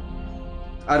thought that,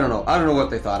 I don't know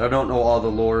what they thought. I don't know all the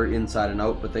lore inside and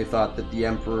out, but they thought that the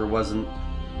Emperor wasn't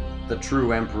the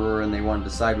true Emperor and they wanted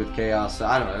to side with chaos. So,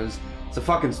 I don't know, it's a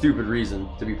fucking stupid reason,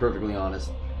 to be perfectly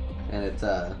honest. And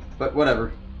but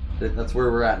whatever. That's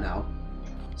where we're at now.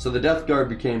 So the Death Guard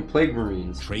became Plague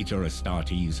Marines. Traitor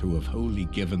Astartes who have wholly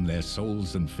given their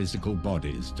souls and physical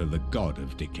bodies to the god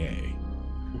of decay.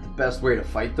 The best way to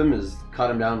fight them is cut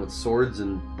them down with swords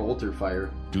and bolter fire.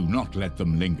 Do not let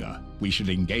them linger. We should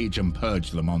engage and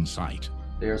purge them on sight.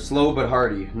 They are slow but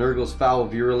hardy. Nurgle's foul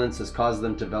virulence has caused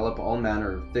them to develop all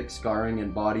manner of thick scarring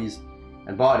and bodies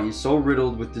so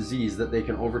riddled with disease that they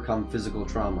can overcome physical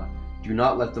trauma. Do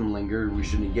not let them linger. We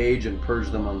should engage and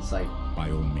purge them on sight.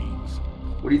 By all means.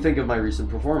 What do you think of my recent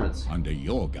performance? Under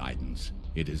your guidance,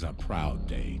 it is a proud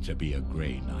day to be a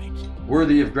Grey Knight.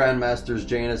 Worthy of Grandmasters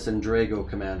Janus and Drago,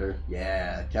 Commander.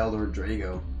 Yeah, Kaldor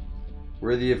Drago.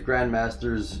 Worthy of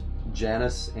Grandmasters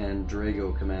Janus and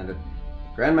Drago, Commander.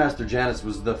 Grandmaster Janus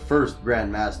was the first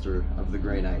Grandmaster of the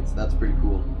Grey Knights. That's pretty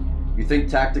cool. You think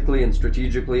tactically and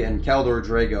strategically, and Kaldor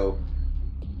Drago,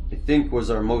 I think, was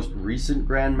our most recent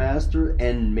Grandmaster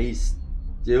and may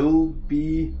still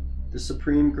be the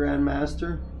Supreme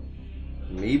Grandmaster.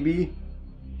 Maybe.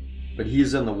 But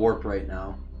he's in the warp right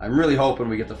now. I'm really hoping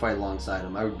we get to fight alongside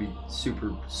him. I would be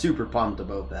super, super pumped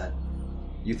about that.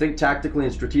 You think tactically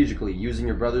and strategically, using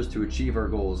your brothers to achieve our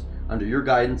goals. Under your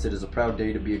guidance, it is a proud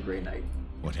day to be a Grey Knight.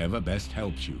 Whatever best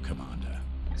helps you, Commander.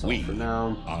 That's all for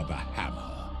now. Are the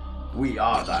Hammer. We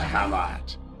are the Hammer.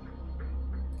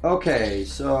 Okay,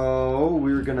 so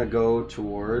we're gonna go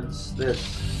towards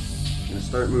this. I'm gonna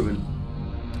start moving.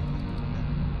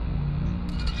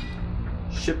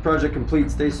 Ship project complete.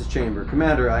 Stasis chamber.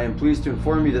 Commander, I am pleased to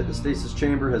inform you that the stasis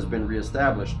chamber has been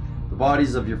re-established. The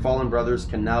bodies of your fallen brothers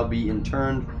can now be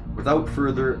interned without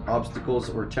further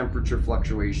obstacles or temperature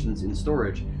fluctuations in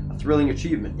storage. A thrilling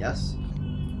achievement, yes?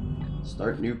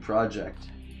 Start new project.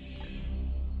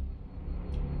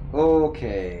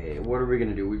 Okay, what are we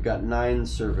gonna do? We've got 9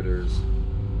 servitors.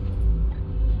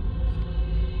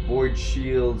 Void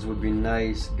shields would be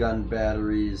nice. Gun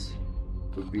batteries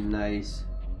would be nice.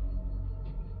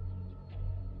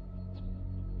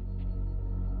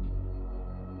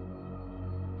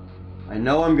 I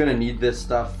know I'm gonna need this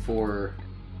stuff for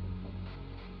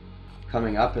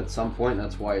coming up at some point,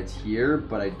 that's why it's here,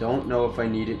 but I don't know if I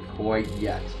need it quite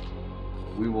yet.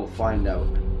 We will find out.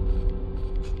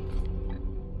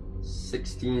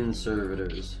 16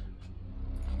 servitors.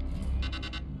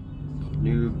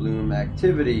 New bloom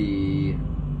activity.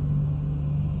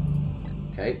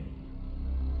 Okay.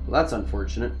 Well, that's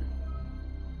unfortunate.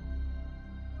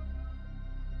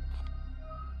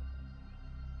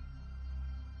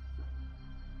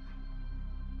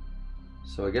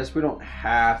 So I guess we don't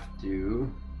have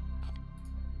to.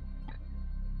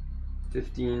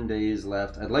 15 days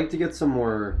left. I'd like to get some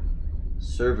more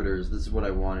servitors. This is what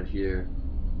I wanted here.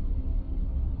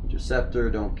 Interceptor,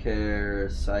 don't care.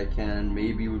 Psycan,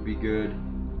 maybe would be good.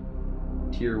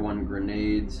 Tier 1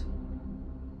 grenades.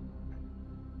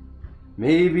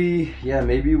 Maybe, yeah,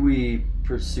 maybe we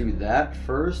pursue that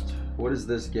first. What does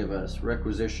this give us?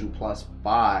 Requisition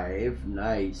 +5.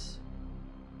 Nice.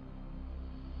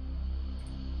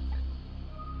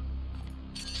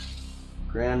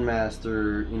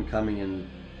 Grandmaster incoming in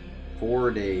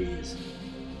 4 days.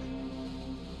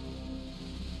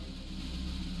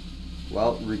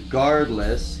 Well,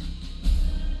 regardless,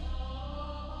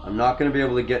 I'm not going to be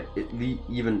able to get at least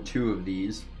even 2 of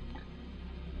these.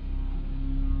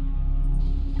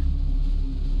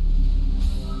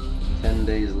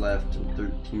 Days left and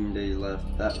 13 days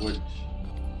left. That would,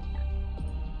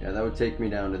 yeah, that would take me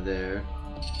down to there.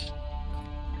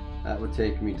 That would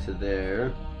take me to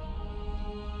there.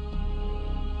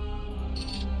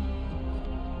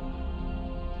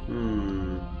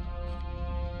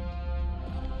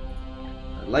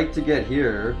 I'd like to get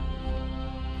here.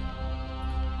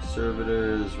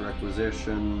 Servitors,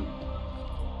 requisition,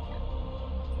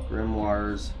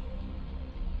 grimoires.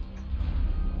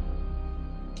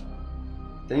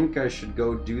 I think I should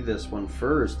go do this one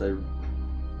first.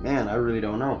 Man, I really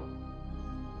don't know.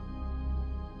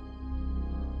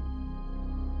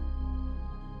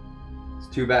 It's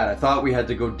too bad. I thought we had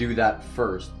to go do that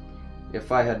first.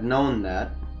 If I had known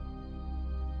that.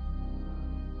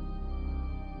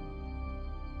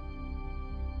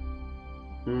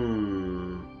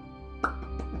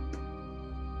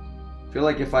 I feel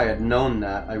like if I had known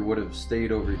that, I would have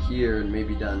stayed over here and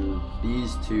maybe done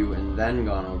these 2 and then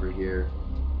gone over here.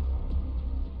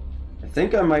 I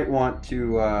think I might want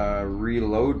to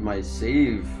reload my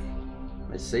save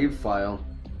file.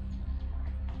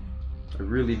 I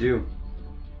really do.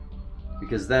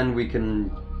 Because then we can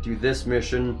do this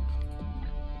mission,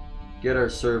 get our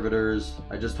servitors.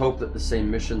 I just hope that the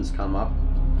same missions come up.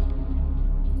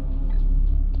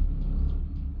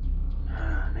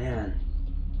 Ah, man.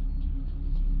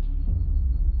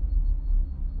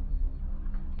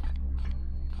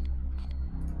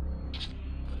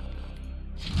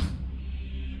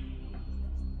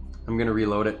 I'm gonna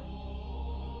reload it.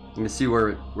 I'm gonna see where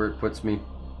it puts me.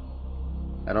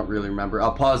 I don't really remember.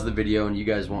 I'll pause the video and you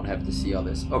guys won't have to see all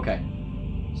this. Okay,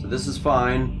 so this is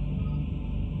fine.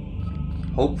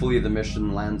 Hopefully the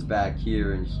mission lands back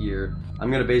here and here.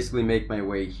 I'm gonna basically make my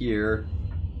way here,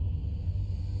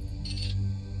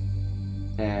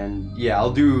 and yeah,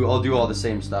 I'll do all the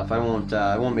same stuff. I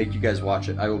won't make you guys watch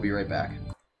it. I will be right back.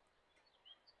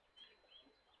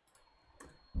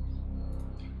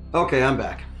 Okay, I'm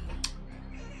back.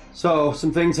 So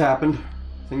some things happened,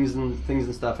 things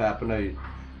and stuff happened.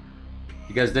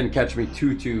 You guys didn't catch me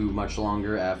too much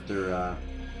longer after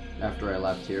I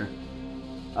left here.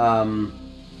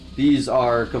 These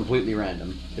are completely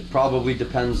random. It probably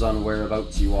depends on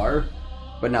whereabouts you are,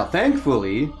 but now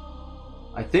thankfully,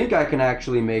 I think I can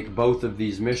actually make both of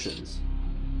these missions.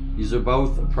 These are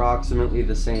both approximately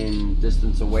the same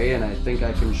distance away, and I think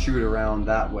I can shoot around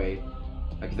that way.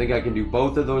 I think I can do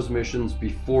both of those missions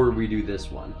before we do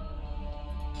this one.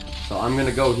 So I'm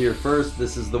gonna go here first.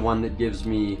 This is the one that gives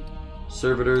me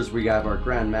servitors. We have our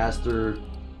Grandmaster's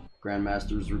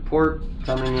report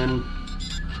coming in.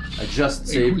 I just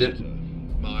saved it.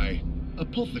 My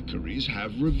apothecaries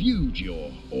have reviewed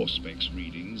your Auspex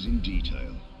readings in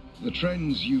detail. The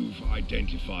trends you've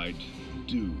identified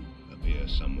do appear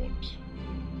somewhat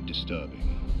disturbing.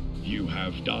 You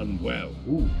have done well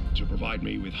to provide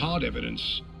me with hard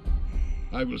evidence.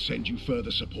 I will send you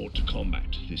further support to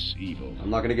combat this evil. I'm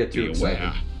not going to get too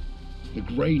excited. The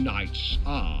Grey Knights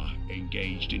are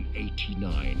engaged in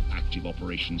 89 active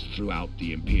operations throughout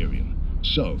the Imperium,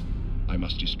 so I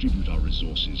must distribute our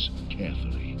resources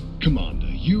carefully. Commander,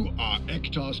 you are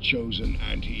Ektar's chosen,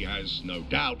 and he has no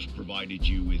doubt provided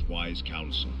you with wise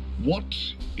counsel. What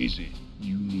is it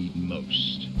you need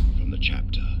most from the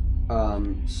chapter?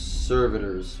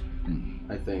 Servitors,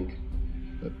 I think.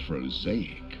 A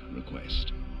prosaic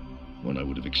request. One I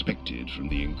would have expected from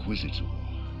the Inquisitor.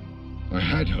 I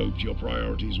had hoped your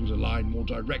priorities would align more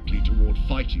directly toward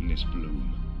fighting this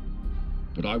bloom.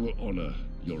 But I will honor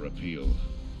your appeal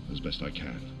as best I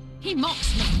can. He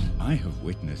mocks me. I have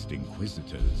witnessed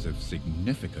Inquisitors of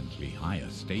significantly higher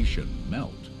station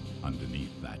melt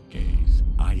underneath that gaze.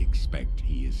 I expect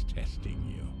he is testing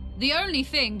you. The only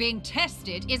thing being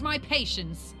tested is my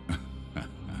patience.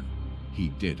 He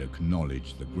did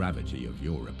acknowledge the gravity of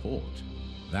your report.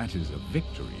 That is a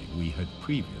victory we had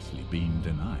previously been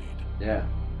denied. Yeah.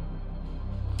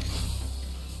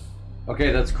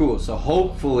 Okay, that's cool. So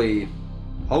hopefully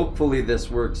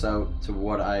this works out to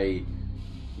what I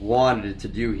wanted it to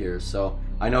do here. So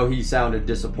I know he sounded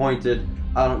disappointed.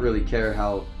 I don't really care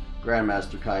how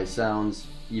Grandmaster Kai sounds,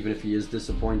 even if he is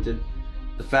disappointed.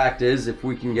 The fact is, if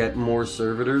we can get more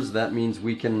servitors, that means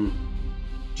we can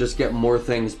just get more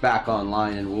things back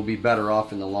online and we'll be better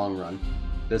off in the long run.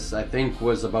 This, I think,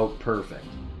 was about perfect.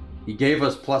 He gave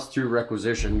us +2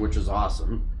 requisition, which is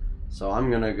awesome. So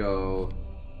I'm gonna go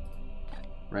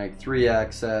rank 3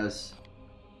 access.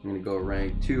 I'm gonna go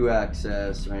rank 2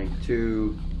 access, rank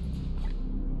 2.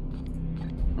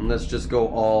 And let's just go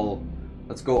all,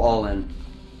 let's go all in.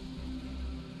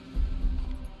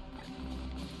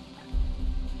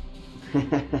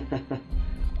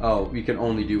 Oh, we can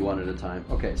only do one at a time.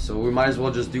 Okay, so we might as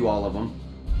well just do all of them.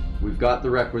 We've got the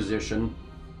requisition.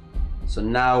 So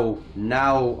now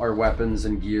our weapons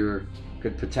and gear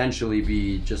could potentially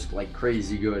be just like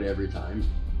crazy good every time.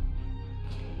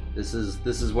 This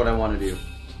is what I want to do.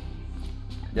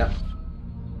 Yep.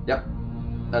 Yep.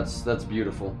 That's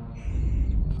beautiful.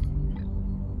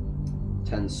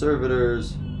 10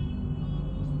 servitors.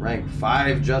 Rank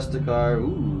 5 Justicar.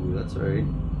 Ooh, that's alright.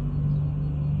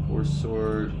 4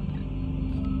 sword.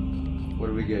 What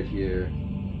do we get here?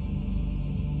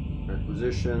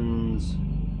 Requisitions.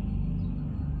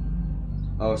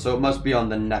 Oh, so it must be on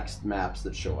the next maps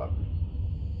that show up.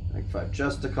 Rank 5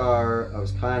 Justicar. I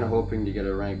was kind of hoping to get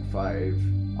a rank 5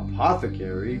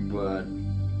 Apothecary, but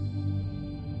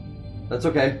that's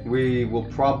okay. We will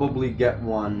probably get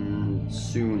one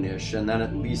soonish, and then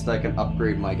at least I can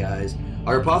upgrade my guys.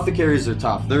 Our Apothecaries are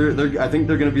tough. I think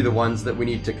they're going to be the ones that we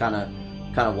need to kind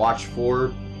of watch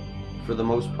for the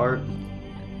most part.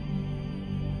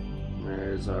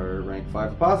 There's our rank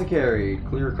 5 Apothecary,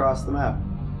 clear across the map.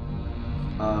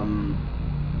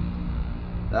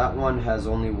 That one has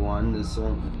only one. This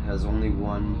one has only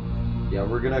one. Yeah,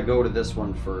 we're gonna go to this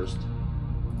one first.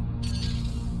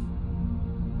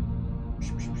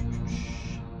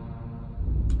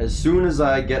 As soon as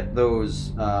I get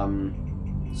those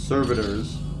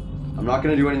servitors, I'm not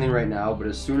gonna do anything right now, but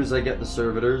as soon as I get the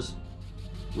servitors,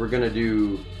 we're gonna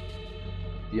do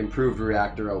the improved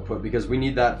reactor output, because we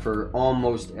need that for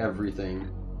almost everything.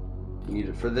 We need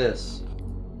it for this.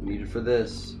 We need it for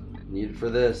this. We need it for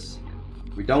this.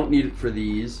 We don't need it for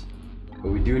these,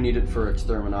 but we do need it for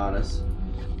Exterminatus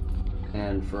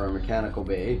and for our mechanical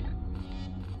bay.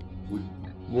 We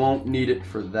won't need it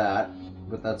for that,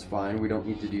 but that's fine. We don't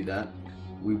need to do that.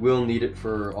 We will need it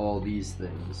for all these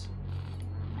things.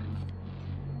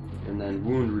 And then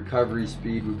wound recovery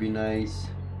speed would be nice.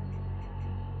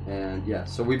 And yeah,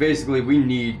 so we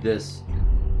need this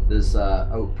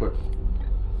output.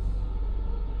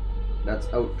 That's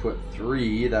output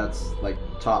 3. That's like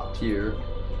top tier.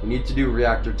 We need to do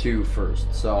reactor 2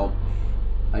 first. So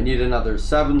I need another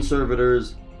 7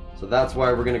 servitors. So that's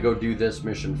why we're gonna go do this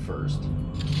mission first.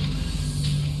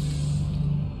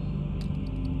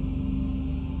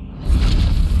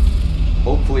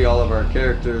 Hopefully all of our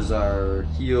characters are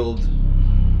healed.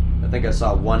 I think I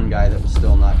saw one guy that was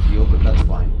still not healed, but that's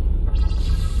fine.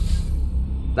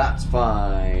 That's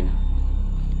fine.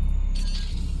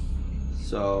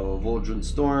 So, Vol'jin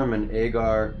Storm and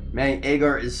Agar. Man,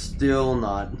 Agar is still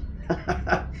not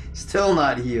still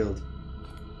not healed.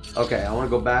 Okay, I want to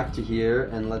go back to here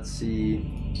and let's see.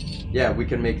 Yeah, we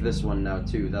can make this one now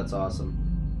too. That's awesome.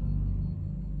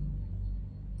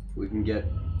 We can get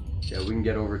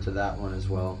over to that one as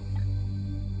well,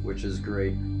 which is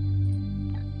great.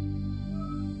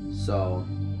 So,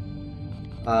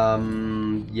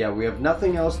 yeah, we have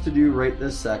nothing else to do right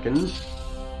this second.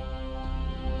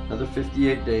 Another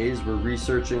 58 days. We're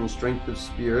researching Strength of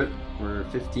Spirit. We're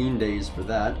 15 days for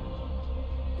that.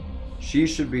 She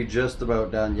should be just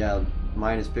about done. Yeah,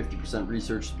 minus 50%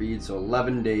 research speed, so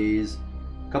 11 days.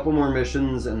 A couple more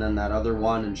missions, and then that other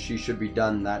one, and she should be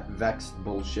done that Vexed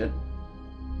bullshit.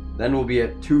 Then we'll be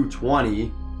at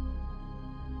 220.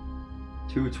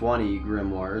 220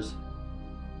 Grimoires.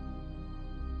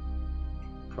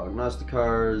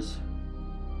 Prognosticars.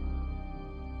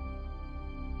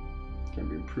 Can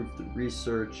be improved through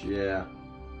research, yeah.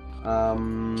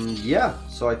 Yeah,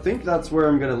 so I think that's where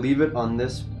I'm going to leave it on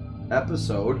this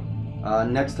episode.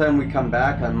 Next time we come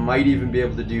back, I might even be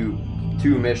able to do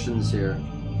 2 missions here.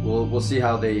 we'll see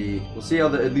how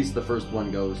at least the first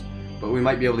one goes. But we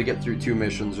might be able to get through 2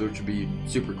 missions, which would be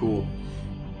super cool.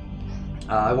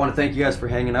 I want to thank you guys for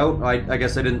hanging out. I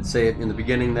guess I didn't say it in the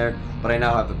beginning there, but I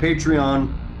now have a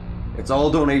Patreon. It's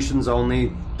all donations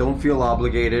only. Don't feel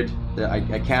obligated.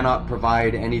 I cannot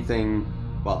provide anything.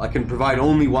 Well, I can provide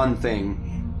only one thing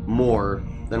more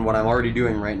than what I'm already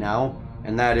doing right now,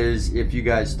 and that is if you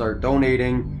guys start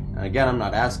donating. And again, I'm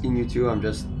not asking you to. I'm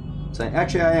just saying.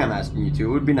 Actually, I am asking you to.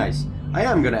 It would be nice. I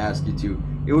am gonna ask you to.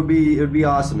 It would be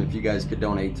awesome if you guys could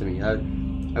donate to me.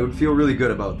 I would feel really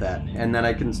good about that, and then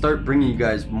I can start bringing you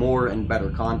guys more and better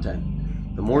content.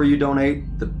 The more you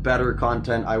donate, the better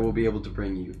content I will be able to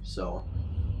bring you. So,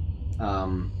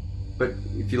 but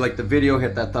if you like the video,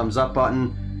 hit that thumbs up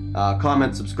button,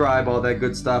 comment, subscribe, all that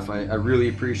good stuff. I really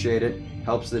appreciate it.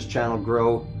 Helps this channel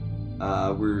grow.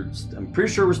 I'm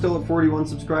pretty sure we're still at 41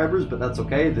 subscribers, but that's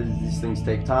okay. These things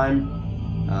take time.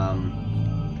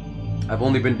 I've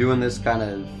only been doing this kind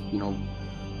of, you know,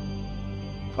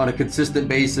 on a consistent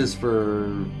basis for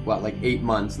what, like 8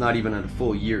 months, not even a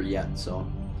full year yet. So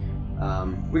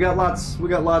we got lots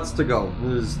to go.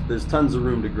 There's tons of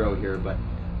room to grow here. But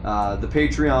the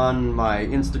Patreon, my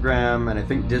Instagram, and I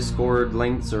think Discord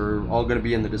links are all going to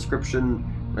be in the description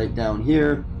right down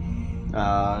here.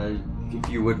 If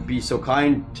you would be so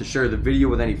kind to share the video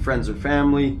with any friends or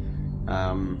family,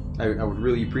 I would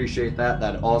really appreciate that.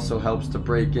 That also helps to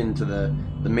break into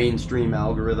the mainstream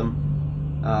algorithm.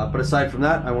 But aside from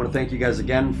that, I want to thank you guys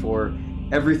again for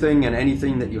everything and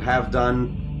anything that you have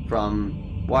done,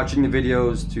 from watching the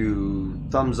videos to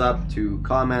thumbs up to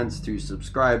comments to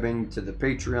subscribing to the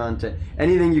Patreon, to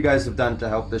anything you guys have done to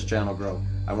help this channel grow.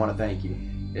 I want to thank you.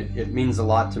 It means a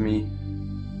lot to me.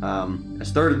 I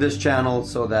started this channel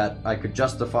so that I could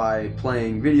justify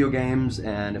playing video games,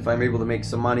 and if I'm able to make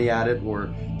some money at it,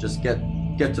 or just get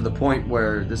to the point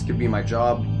where this could be my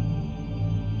job,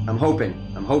 I'm hoping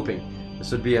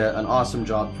this would be an awesome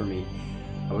job for me.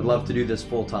 I would love to do this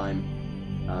full time.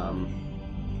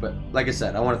 But like I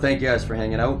said, I want to thank you guys for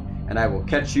hanging out, and I will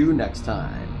catch you next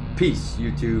time. Peace,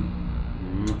 YouTube.